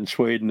Finland and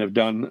Sweden have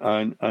done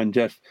and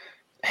just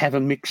have a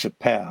mix of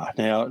power.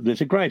 Now,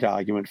 there's a great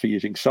argument for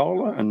using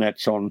solar, and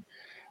that's on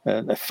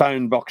a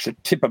phone box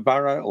at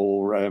Tipperburra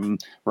or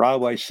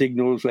railway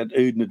signals at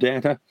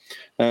Oodnadatta,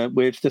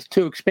 where it's just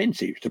too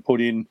expensive to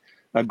put in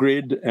a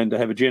grid and to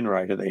have a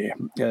generator there.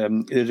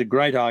 There's a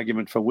great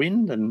argument for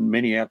wind, and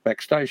many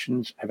outback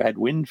stations have had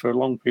wind for a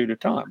long period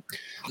of time.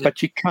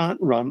 But you can't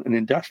run an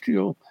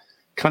industrial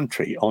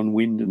country on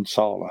wind and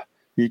solar.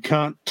 You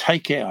can't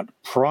take out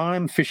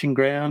prime fishing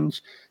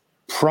grounds,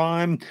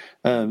 prime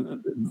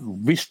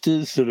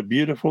vistas that are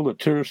beautiful that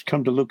tourists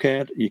come to look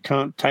at. You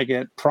can't take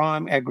out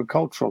prime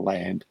agricultural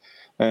land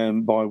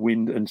by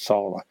wind and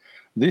solar.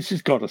 This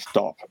has got to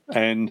stop.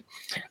 And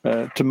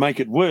to make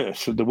it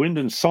worse, the wind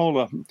and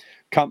solar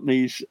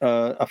companies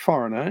are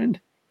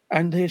foreign-owned,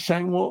 and they're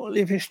saying, well,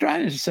 if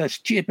Australians are so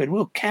stupid,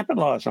 we'll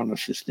capitalise on the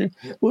system,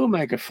 we'll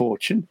make a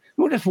fortune,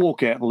 we'll just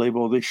walk out and leave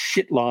all this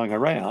shit lying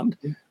around,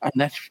 and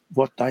that's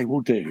what they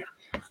will do.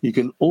 You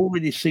can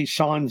already see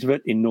signs of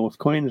it in North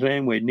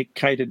Queensland, where Nick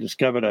Cater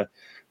discovered a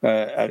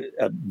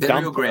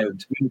dump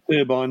ground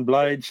turbine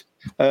blades.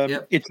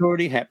 It's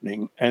already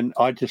happening, and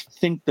I just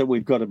think that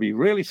we've got to be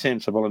really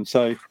sensible and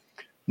say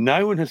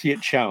no one has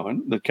yet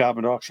shown that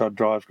carbon dioxide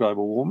drives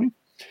global warming.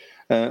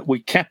 We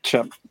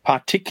capture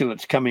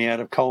particulates coming out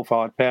of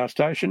coal-fired power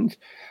stations.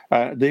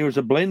 There is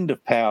a blend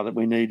of power that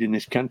we need in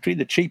this country.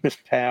 The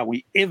cheapest power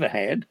we ever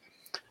had,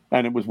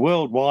 and it was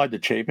worldwide the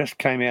cheapest,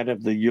 came out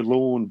of the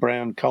Yallourn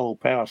brown coal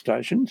power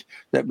stations.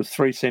 That was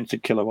 3 cents a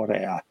kilowatt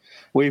hour.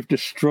 We've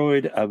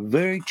destroyed a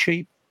very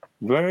cheap,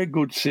 very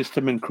good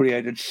system and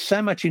created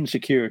so much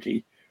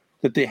insecurity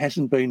that there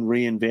hasn't been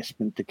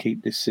reinvestment to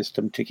keep this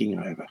system ticking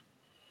over.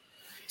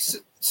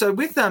 So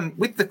with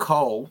the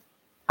coal,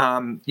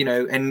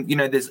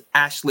 there's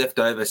ash left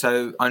over.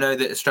 So I know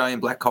that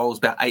Australian black coal is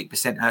about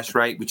 8% ash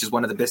rate, which is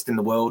one of the best in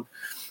the world,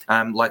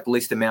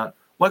 least amount.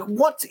 Like,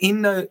 what's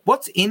in the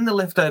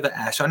leftover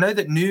ash? I know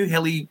that new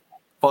heli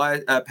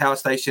power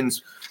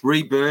stations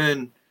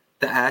reburn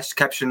the ash,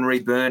 capture and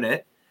reburn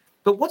it.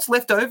 But what's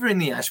left over in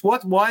the ash?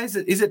 Why is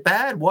it? Is it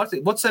bad?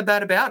 What's so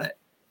bad about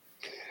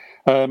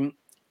it?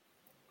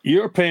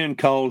 European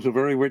coals are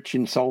very rich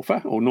in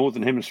sulphur, or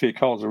Northern Hemisphere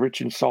coals are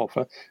rich in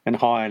sulphur and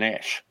high in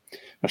ash.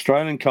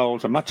 Australian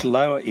coals are much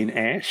lower in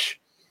ash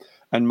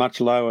and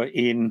much lower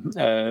in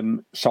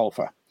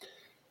sulphur.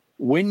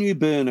 When you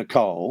burn a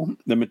coal,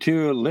 the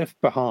material left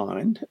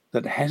behind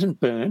that hasn't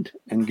burnt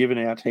and given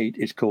out heat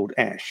is called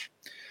ash.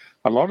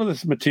 A lot of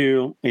this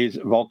material is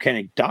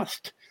volcanic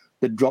dust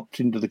that drops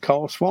into the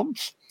coal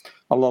swamps.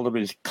 A lot of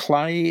it is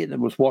clay that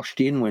was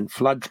washed in when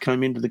floods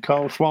came into the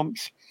coal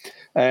swamps.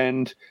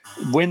 And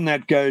when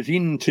that goes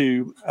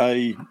into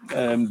a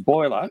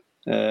boiler,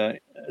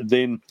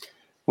 then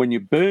when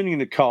you're burning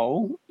the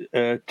coal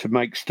to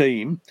make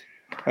steam,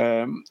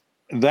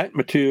 that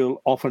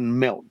material often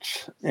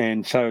melts.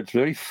 And so it's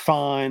very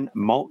fine,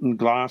 molten,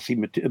 glassy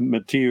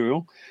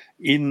material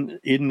in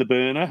the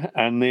burner,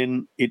 and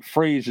then it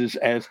freezes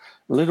as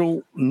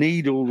little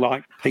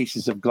needle-like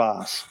pieces of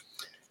glass.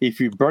 If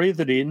you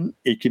breathe it in,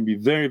 it can be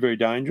very, very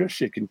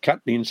dangerous. It can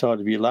cut the inside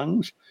of your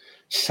lungs.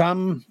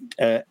 Some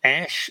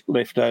ash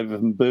left over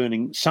from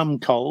burning some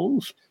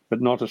coals,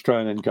 but not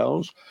Australian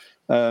coals.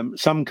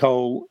 Some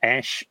coal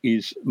ash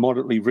is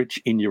moderately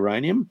rich in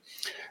uranium.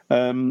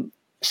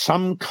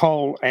 Some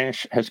coal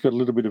ash has got a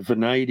little bit of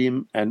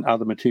vanadium and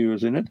other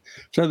materials in it.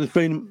 So there's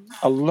been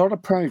a lot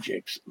of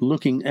projects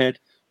looking at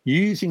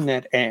using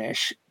that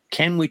ash.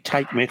 Can we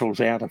take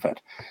metals out of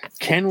it?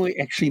 Can we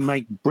actually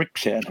make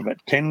bricks out of it?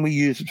 Can we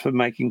use it for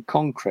making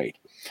concrete?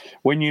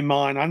 When you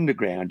mine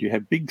underground, you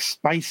have big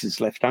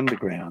spaces left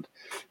underground.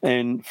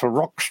 And for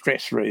rock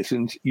stress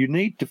reasons, you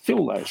need to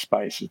fill those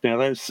spaces. Now,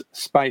 those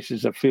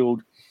spaces are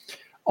filled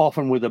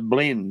often with a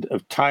blend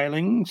of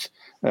tailings,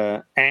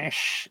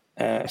 ash,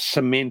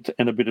 cement,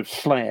 and a bit of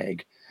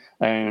slag.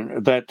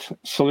 And that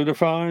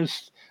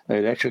solidifies.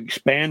 It actually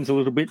expands a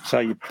little bit, so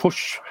you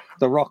push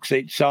the rocks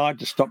each side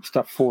to stop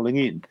stuff falling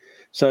in.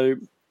 So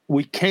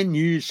we can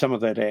use some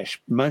of that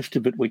ash. Most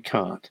of it we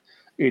can't.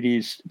 It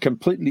is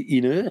completely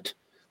inert.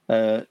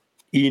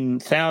 In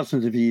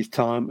thousands of years'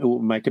 time, it will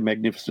make a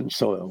magnificent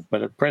soil.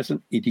 But at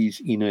present, it is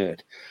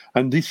inert.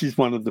 And this is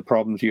one of the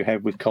problems you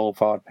have with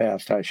coal-fired power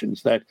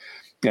stations, that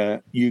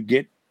you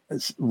get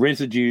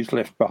residues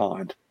left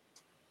behind.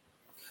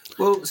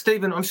 Well,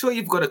 Stephen, I'm sure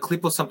you've got a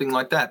clip or something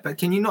like that, but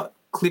can you not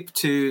clip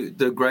to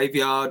the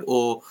graveyard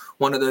or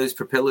one of those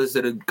propellers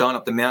that are going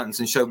up the mountains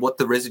and show what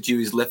the residue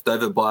is left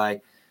over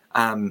by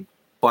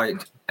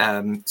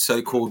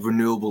so-called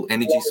renewable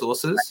energy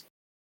sources?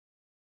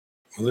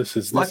 Well, this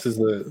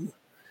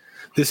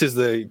is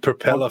the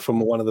propeller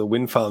from one of the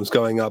wind farms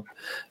going up,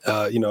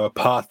 a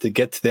path to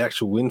get to the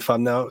actual wind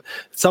farm. Now,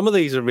 some of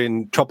these are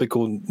in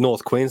tropical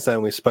North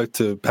Queensland. We spoke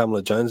to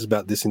Pamela Jones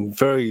about this, in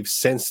very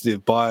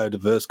sensitive,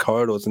 biodiverse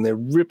corridors, and they're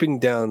ripping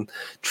down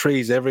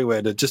trees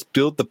everywhere to just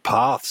build the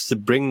paths to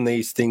bring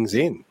these things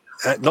in.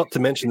 Not to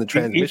mention the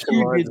transmission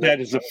lines. If you did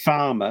that as a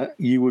farmer,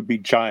 you would be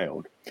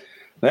jailed.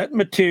 That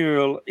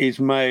material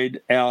is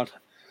made out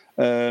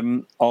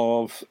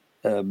of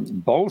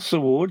balsa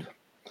wood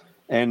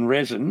and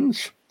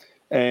resins,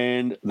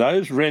 and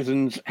those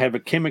resins have a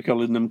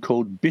chemical in them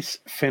called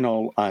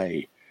bisphenol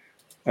A.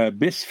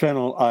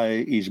 Bisphenol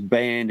A is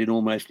banned in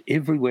almost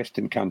every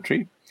Western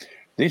country.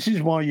 This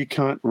is why you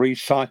can't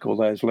recycle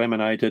those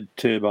laminated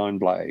turbine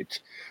blades.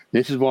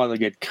 This is why they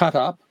get cut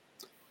up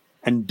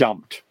and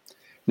dumped.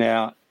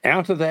 Now,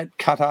 out of that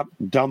cut-up,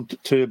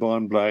 dumped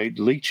turbine blade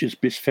leaches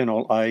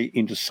bisphenol A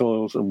into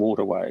soils and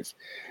waterways.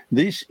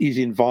 This is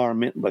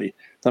environmentally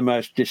the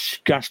most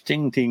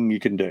disgusting thing you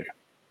can do.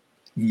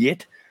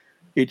 Yet,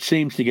 it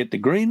seems to get the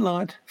green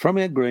light from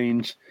our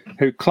Greens,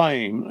 who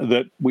claim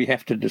that we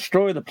have to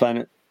destroy the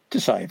planet to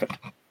save it.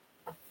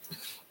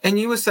 And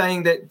you were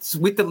saying that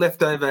with the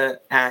leftover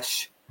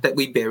ash that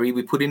we bury,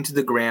 we put into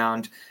the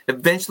ground,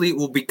 eventually it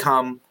will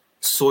become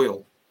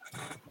soil.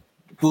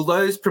 Will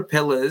those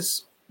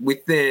propellers,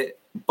 with their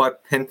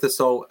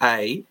bipenthosol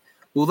A,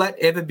 will that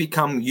ever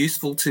become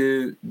useful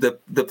to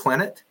the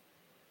planet?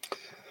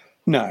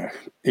 No,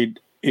 it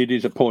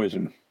is a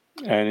poison,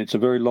 and it's a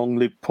very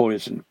long-lived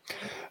poison.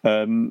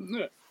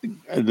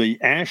 The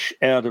ash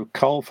out of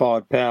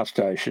coal-fired power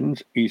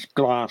stations is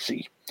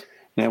glassy.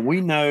 Now,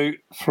 we know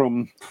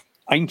from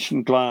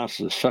ancient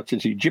glasses, such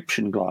as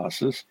Egyptian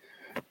glasses,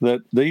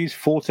 that these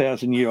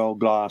 4,000-year-old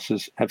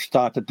glasses have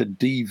started to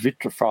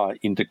de-vitrify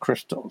into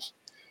crystals.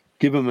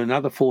 Give them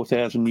another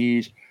 4,000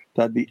 years,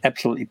 they'd be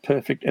absolutely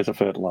perfect as a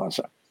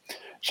fertilizer.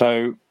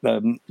 So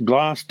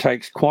glass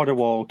takes quite a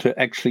while to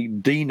actually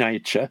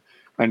denature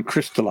and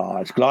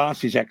crystallize.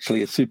 Glass is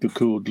actually a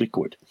supercooled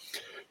liquid.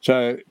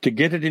 So to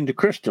get it into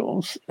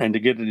crystals and to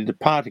get it into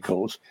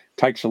particles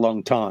takes a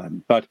long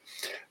time. But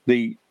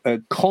the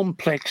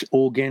complex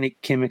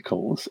organic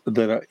chemicals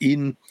that are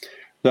in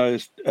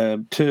those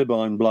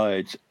turbine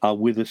blades are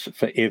with us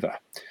forever.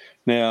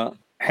 Now,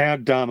 how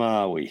dumb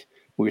are we?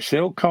 We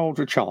sell coal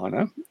to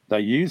China.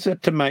 They use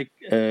it to make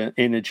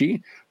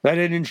energy. That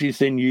energy is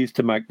then used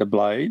to make the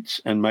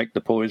blades and make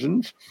the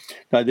poisons.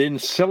 They then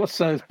sell us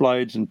those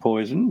blades and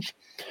poisons,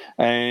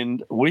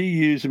 and we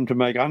use them to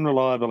make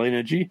unreliable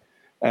energy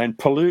and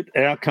pollute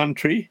our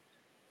country,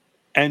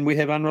 and we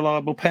have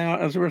unreliable power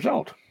as a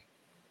result.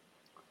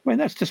 I mean,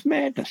 that's just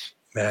madness.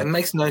 It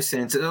makes no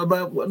sense.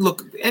 But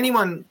look,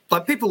 anyone,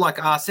 like people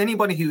like us,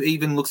 anybody who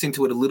even looks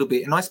into it a little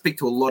bit, and I speak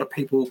to a lot of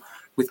people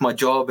with my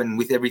job and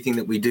with everything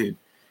that we do,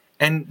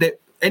 and that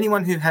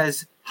anyone who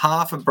has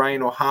half a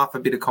brain or half a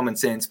bit of common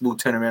sense will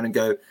turn around and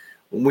go,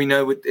 we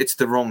know it's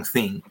the wrong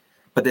thing,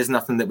 but there's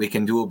nothing that we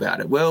can do about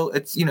it. Well,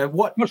 it's, you know,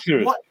 what are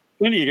you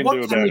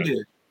going to do about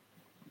it?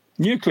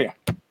 Nuclear.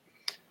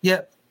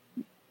 Yeah.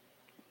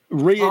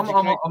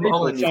 Re-educate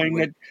people saying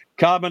that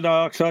carbon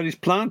dioxide is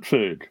plant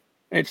food.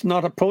 It's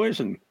not a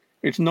poison.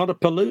 It's not a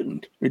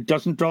pollutant. It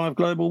doesn't drive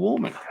global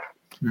warming.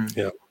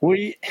 Yeah.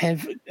 We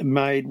have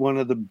made one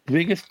of the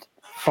biggest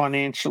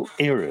financial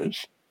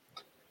errors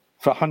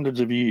for hundreds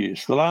of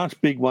years. The last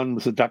big one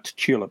was the Dutch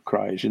tulip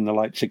craze in the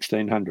late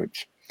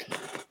 1600s.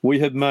 We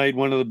have made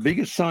one of the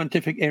biggest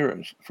scientific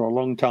errors for a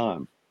long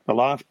time. The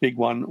last big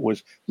one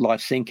was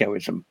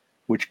Lysenkoism,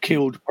 which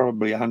killed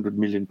probably 100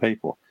 million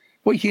people.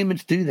 We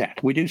humans do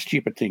that. We do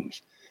stupid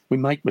things. We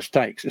make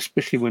mistakes,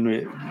 especially when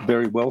we're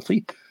very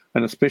wealthy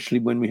and especially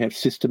when we have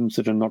systems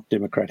that are not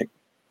democratic.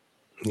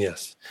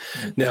 Yes.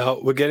 Now,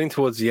 we're getting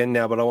towards the end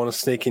now, but I want to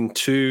sneak in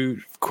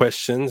two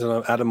questions,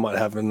 and Adam might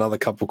have another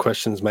couple of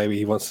questions maybe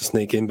he wants to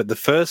sneak in. But the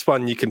first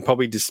one you can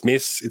probably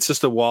dismiss. It's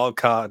just a wild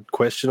card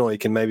question, or you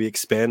can maybe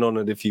expand on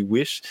it if you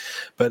wish.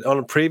 But on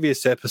a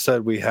previous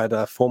episode, we had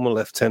a former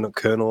Lieutenant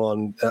Colonel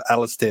on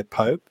Alastair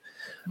Pope.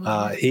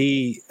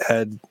 He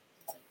had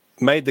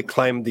made the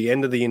claim at the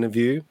end of the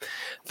interview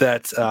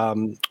that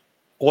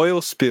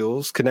oil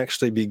spills can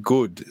actually be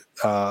good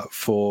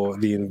for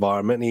the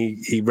environment.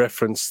 He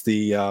referenced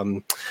the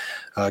I'm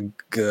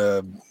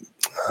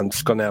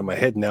just gone out of my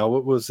head now.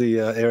 What was the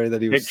area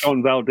that he was?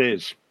 Exxon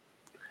Valdez.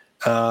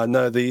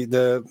 No,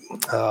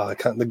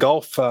 the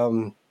Gulf.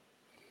 I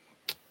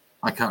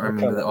can't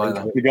remember that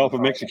either. The Gulf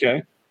of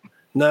Mexico.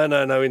 No.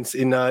 In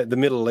the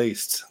Middle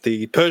East,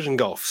 the Persian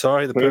Gulf.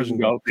 Sorry, the Persian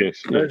Gulf.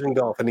 Yes, Persian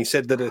Gulf. And he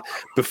said that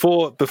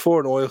before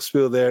an oil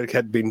spill there, it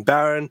had been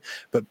barren,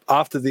 but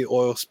after the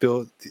oil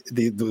spill,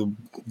 the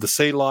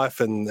sea life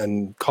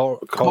and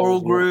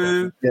coral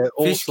grew,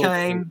 fish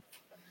came.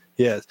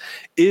 Yes,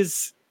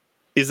 is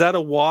that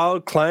a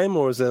wild claim,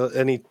 or is there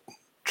any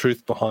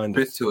truth behind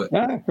it? To it.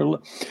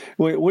 No,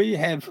 we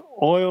have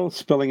oil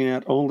spilling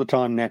out all the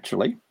time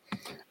naturally.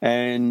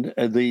 And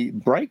the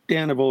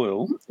breakdown of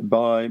oil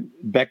by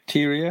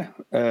bacteria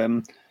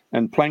and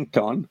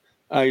plankton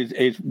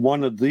is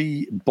one of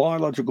the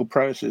biological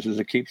processes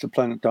that keeps the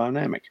planet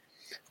dynamic.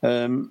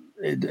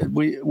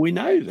 We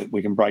know that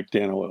we can break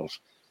down oils.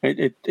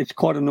 It's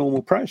quite a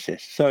normal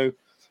process. So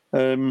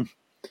I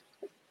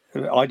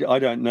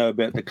don't know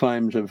about the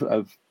claims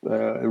of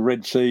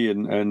Red Sea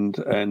and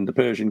the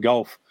Persian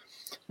Gulf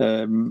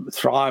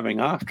thriving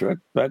after it,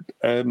 but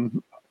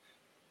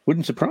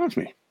wouldn't surprise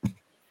me.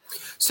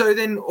 So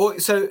then,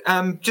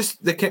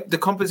 just the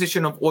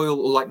composition of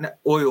oil,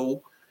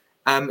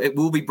 it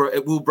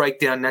will break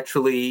down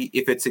naturally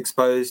if it's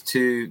exposed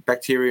to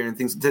bacteria and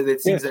things. So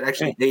there's things that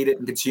actually eat it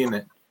and consume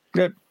it.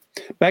 Yep.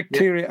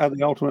 Bacteria are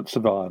the ultimate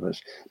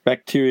survivors.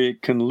 Bacteria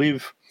can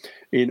live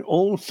in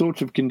all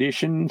sorts of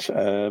conditions.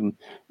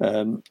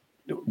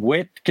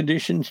 Wet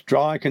conditions,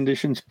 dry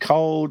conditions,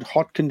 cold,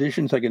 hot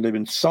conditions. They can live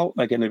in salt,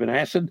 they can live in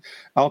acid,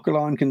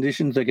 alkaline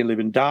conditions, they can live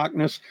in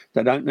darkness.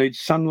 They don't need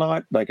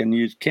sunlight. They can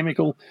use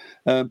chemical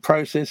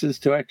processes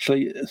to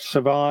actually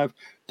survive.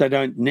 They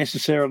don't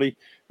necessarily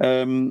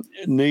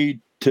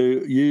need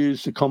to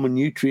use the common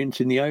nutrients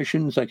in the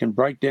oceans. They can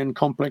break down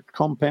complex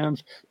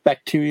compounds.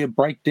 Bacteria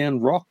break down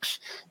rocks.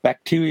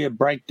 Bacteria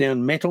break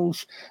down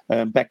metals.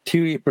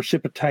 Bacteria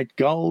precipitate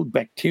gold.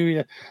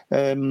 Bacteria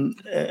can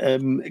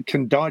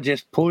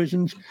digest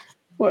poisons.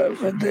 Well,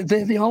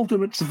 they're the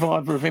ultimate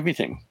survivor of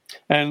everything.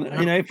 And,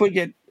 if we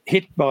get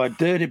hit by a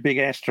dirty big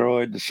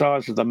asteroid the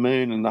size of the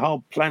moon and the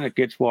whole planet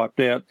gets wiped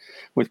out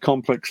with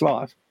complex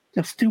life,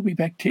 there'll still be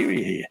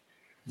bacteria here.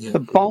 Yeah. The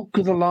bulk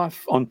of the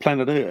life on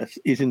planet Earth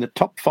is in the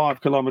top 5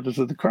 kilometres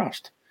of the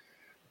crust.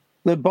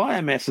 the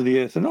biomass of the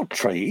Earth are not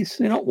trees,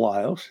 they're not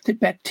whales, they're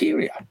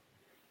bacteria.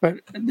 But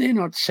they're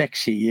not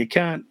sexy. You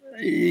can't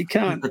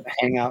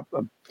hang up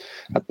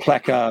a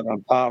placard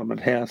on Parliament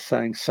House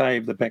saying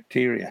 "Save the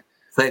bacteria."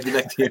 Save the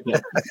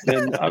bacteria.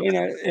 And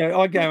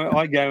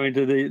I go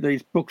into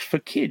these books for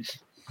kids,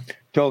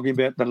 talking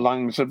about the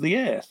lungs of the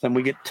Earth, and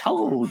we get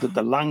told that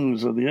the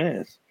lungs of the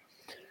Earth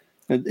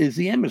is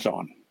the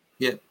Amazon.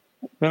 Yeah.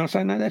 And I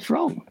say, no, that's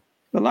wrong.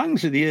 The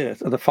lungs of the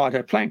Earth are the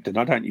phytoplankton.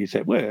 I don't use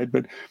that word,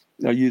 but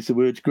I use the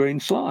words green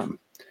slime.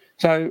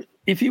 So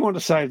if you want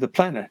to save the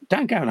planet,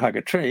 don't go and hug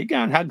a tree. Go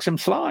and hug some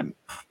slime.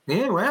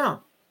 Yeah,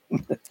 wow.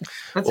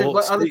 That's it.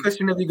 What other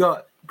question have you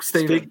got,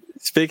 Stephen?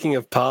 Speaking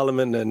of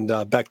Parliament and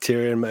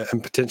bacteria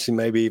and potentially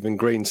maybe even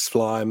green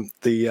slime,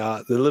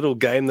 the little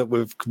game that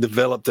we've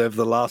developed over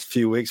the last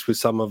few weeks with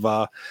some of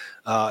our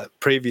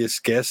previous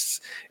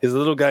guests is a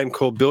little game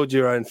called Build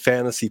Your Own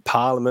Fantasy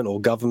Parliament or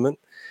Government.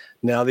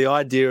 Now, the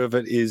idea of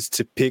it is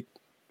to pick,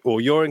 or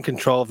you're in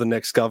control of the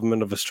next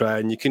government of Australia,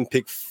 and you can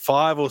pick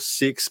 5 or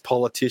 6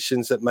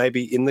 politicians that may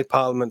be in the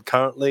parliament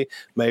currently,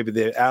 maybe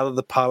they're out of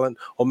the parliament,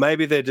 or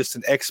maybe they're just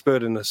an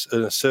expert in a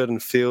certain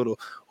field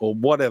or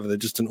whatever, they're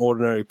just an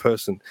ordinary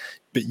person.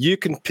 But you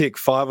can pick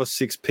 5 or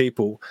 6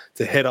 people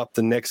to head up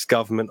the next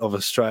government of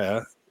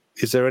Australia.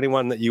 Is there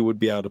anyone that you would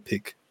be able to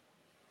pick?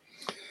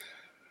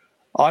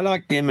 I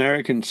like the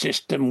American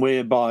system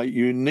whereby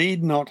you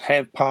need not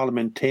have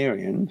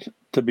parliamentarians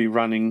to be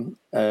running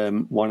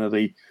one of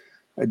the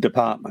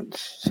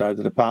departments. So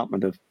the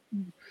Department of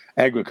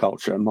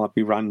Agriculture might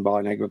be run by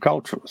an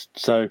agriculturalist.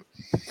 So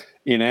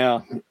in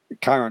our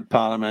current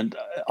parliament,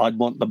 I'd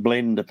want the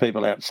blend of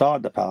people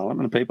outside the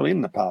parliament and people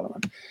in the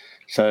parliament.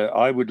 So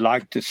I would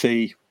like to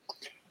see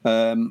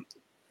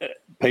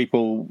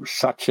people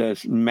such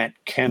as Matt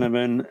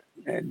Canavan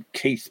and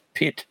Keith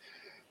Pitt,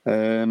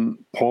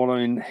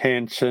 Pauline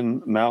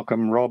Hanson,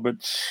 Malcolm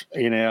Roberts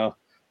in our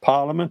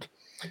parliament.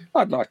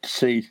 I'd like to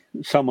see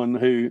someone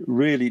who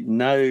really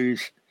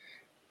knows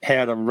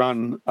how to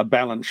run a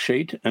balance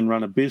sheet and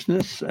run a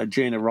business.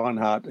 Gina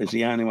Reinhardt is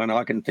the only one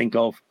I can think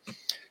of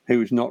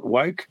who is not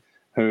woke,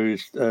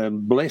 who's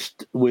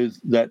blessed with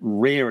that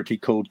rarity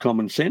called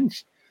common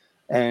sense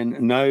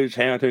and knows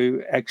how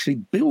to actually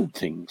build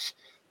things.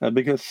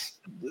 Because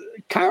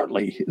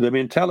currently the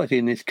mentality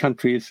in this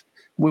country is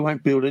we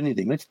won't build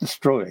anything. Let's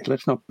destroy it.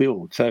 Let's not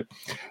build. So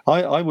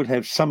I would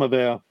have some of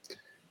our...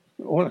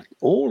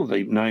 all of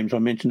the names I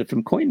mentioned are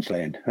from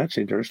Queensland. That's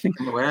interesting.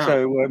 Wow.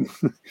 So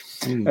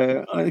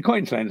the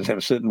Queenslanders have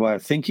a certain way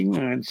of thinking,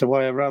 and it's a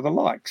way I rather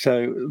like.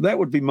 So that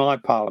would be my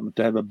parliament,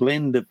 to have a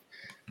blend of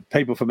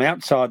people from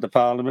outside the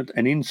parliament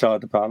and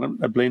inside the parliament,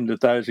 a blend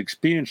of those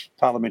experienced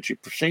parliamentary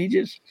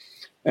procedures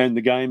and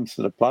the games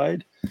that are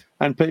played,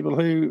 and people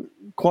who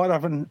quite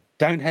often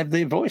don't have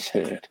their voice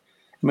heard.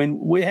 I mean,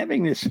 we're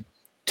having this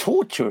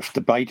tortuous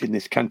debate in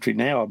this country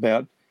now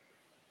about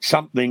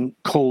something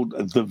called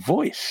the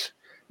voice.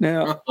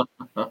 Now,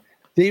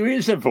 there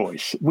is a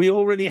voice. We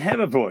already have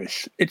a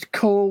voice. It's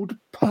called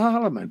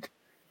Parliament.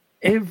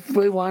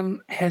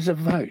 Everyone has a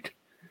vote.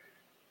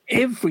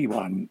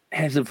 Everyone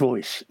has a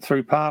voice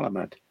through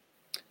Parliament.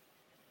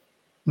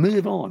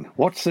 Move on.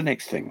 What's the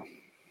next thing?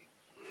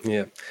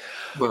 Yeah.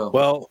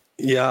 Well,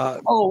 yeah.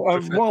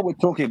 While we're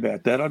talking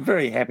about that, I'm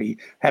very happy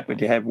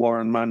to have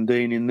Warren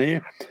Mundine in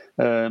there.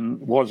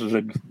 Was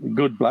a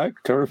good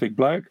bloke, terrific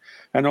bloke,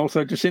 and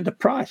also Jacinta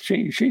Price.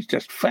 She's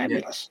just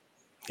fabulous.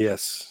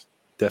 Yes,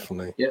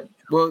 definitely. Yeah.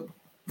 Well,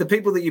 the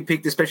people that you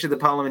picked, especially the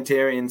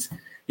parliamentarians,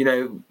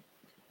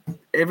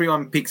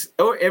 everyone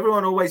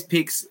always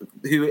picks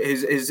who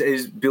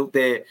has built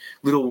their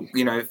little,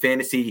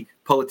 fantasy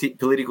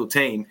political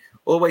team.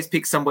 Always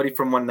pick somebody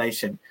from one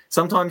nation.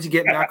 Sometimes you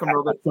get Malcolm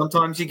Roberts,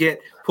 sometimes you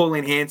get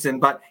Pauline Hanson,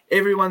 but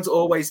everyone's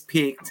always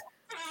picked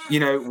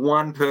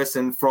one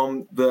person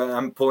from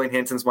the Pauline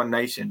Hanson's One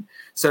Nation.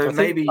 So I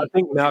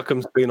think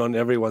Malcolm's been on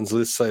everyone's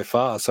list so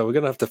far, so we're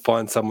going to have to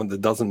find someone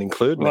that doesn't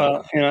include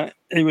Malcolm. Well,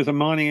 he was a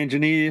mining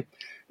engineer.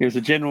 He was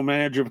a general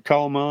manager of a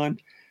coal mine.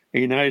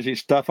 He knows his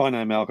stuff. I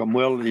know Malcolm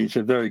well. He's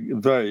a very,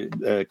 very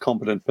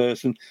competent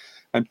person.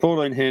 And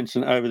Pauline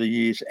Hanson, over the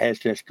years, has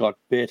just got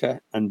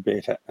better and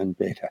better and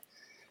better.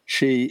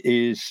 She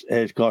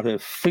has got her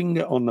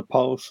finger on the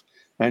pulse,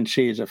 and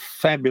she is a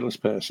fabulous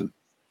person.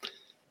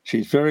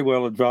 She's very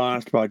well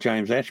advised by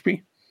James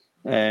Ashby,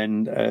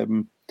 and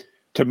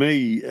to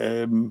me,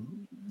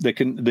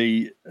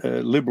 the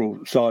Liberal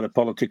side of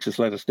politics has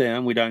let us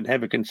down. We don't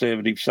have a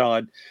Conservative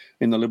side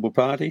in the Liberal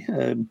Party.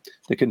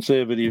 The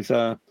Conservatives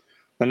are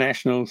the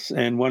Nationals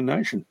and One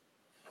Nation.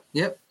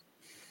 Yep,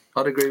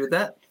 I'd agree with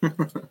that.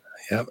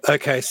 Yeah.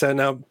 Okay, so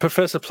now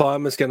Professor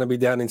Plimer is going to be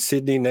down in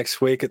Sydney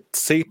next week at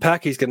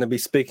CPAC. He's going to be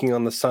speaking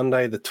on the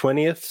Sunday, the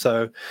 20th.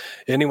 So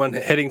anyone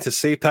heading to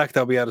CPAC,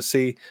 they'll be able to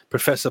see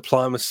Professor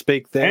Plimer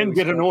speak there. And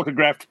get an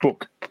autographed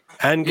book.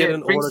 And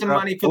bring some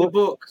money for the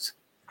books.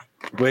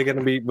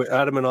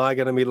 Adam and I are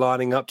going to be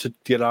lining up to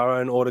get our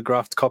own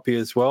autographed copy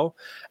as well.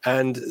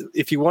 And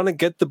if you want to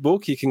get the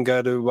book, you can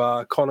go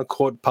to Connor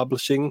Court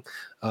Publishing,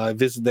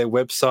 visit their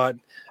website.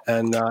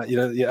 And,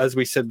 as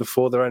we said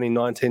before, they're only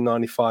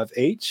 $19.95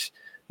 each.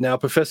 Now,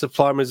 Professor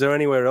Plimer, is there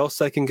anywhere else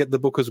they can get the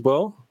book as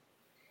well?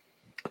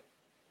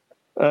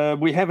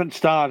 We haven't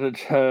started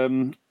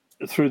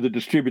through the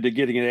distributor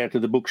getting it out to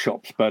the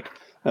bookshops, but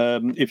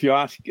if you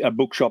ask a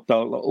bookshop,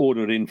 they'll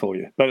order it in for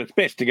you. But it's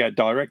best to go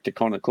direct to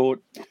Connor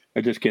Court.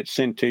 It just gets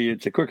sent to you.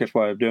 It's the quickest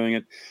way of doing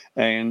it.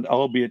 And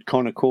I'll be at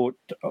Connor Court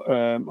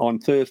on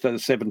Thursday the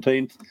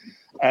 17th,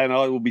 and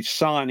I will be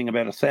signing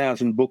about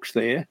 1,000 books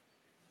there.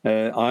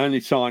 I only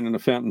sign in a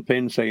fountain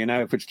pen, so you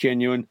know if it's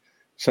genuine.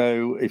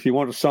 So if you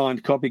want a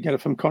signed copy, get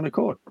it from Connor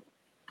Court.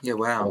 Yeah,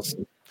 wow.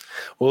 Awesome.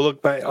 Well,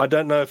 look, mate, I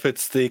don't know if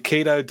it's the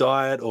keto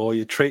diet or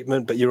your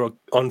treatment, but you're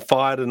on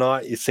fire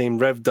tonight. You seem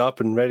revved up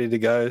and ready to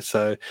go.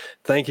 So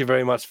thank you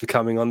very much for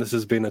coming on. This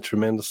has been a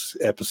tremendous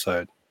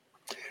episode.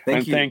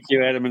 Thank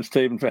you, Adam and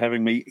Stephen, for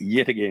having me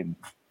yet again.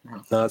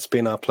 No, it's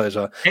been our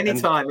pleasure.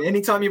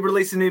 Anytime you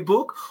release a new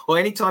book, or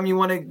anytime you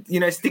want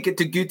to, stick it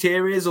to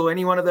Gutierrez or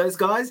any one of those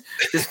guys,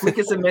 just flick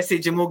us a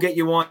message and we'll get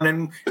you on,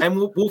 and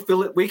we'll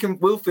fill it.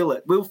 We'll fill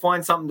it. We'll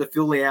find something to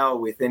fill the hour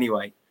with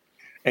anyway.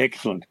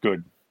 Excellent.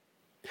 Good.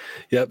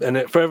 Yep,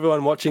 and for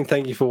everyone watching,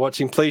 thank you for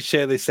watching. Please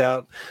share this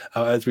out,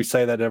 as we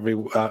say that every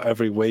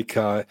week.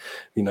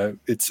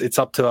 It's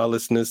up to our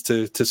listeners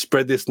to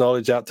spread this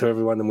knowledge out to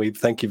everyone, and we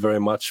thank you very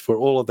much for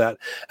all of that.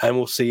 And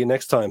we'll see you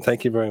next time.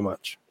 Thank you very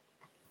much.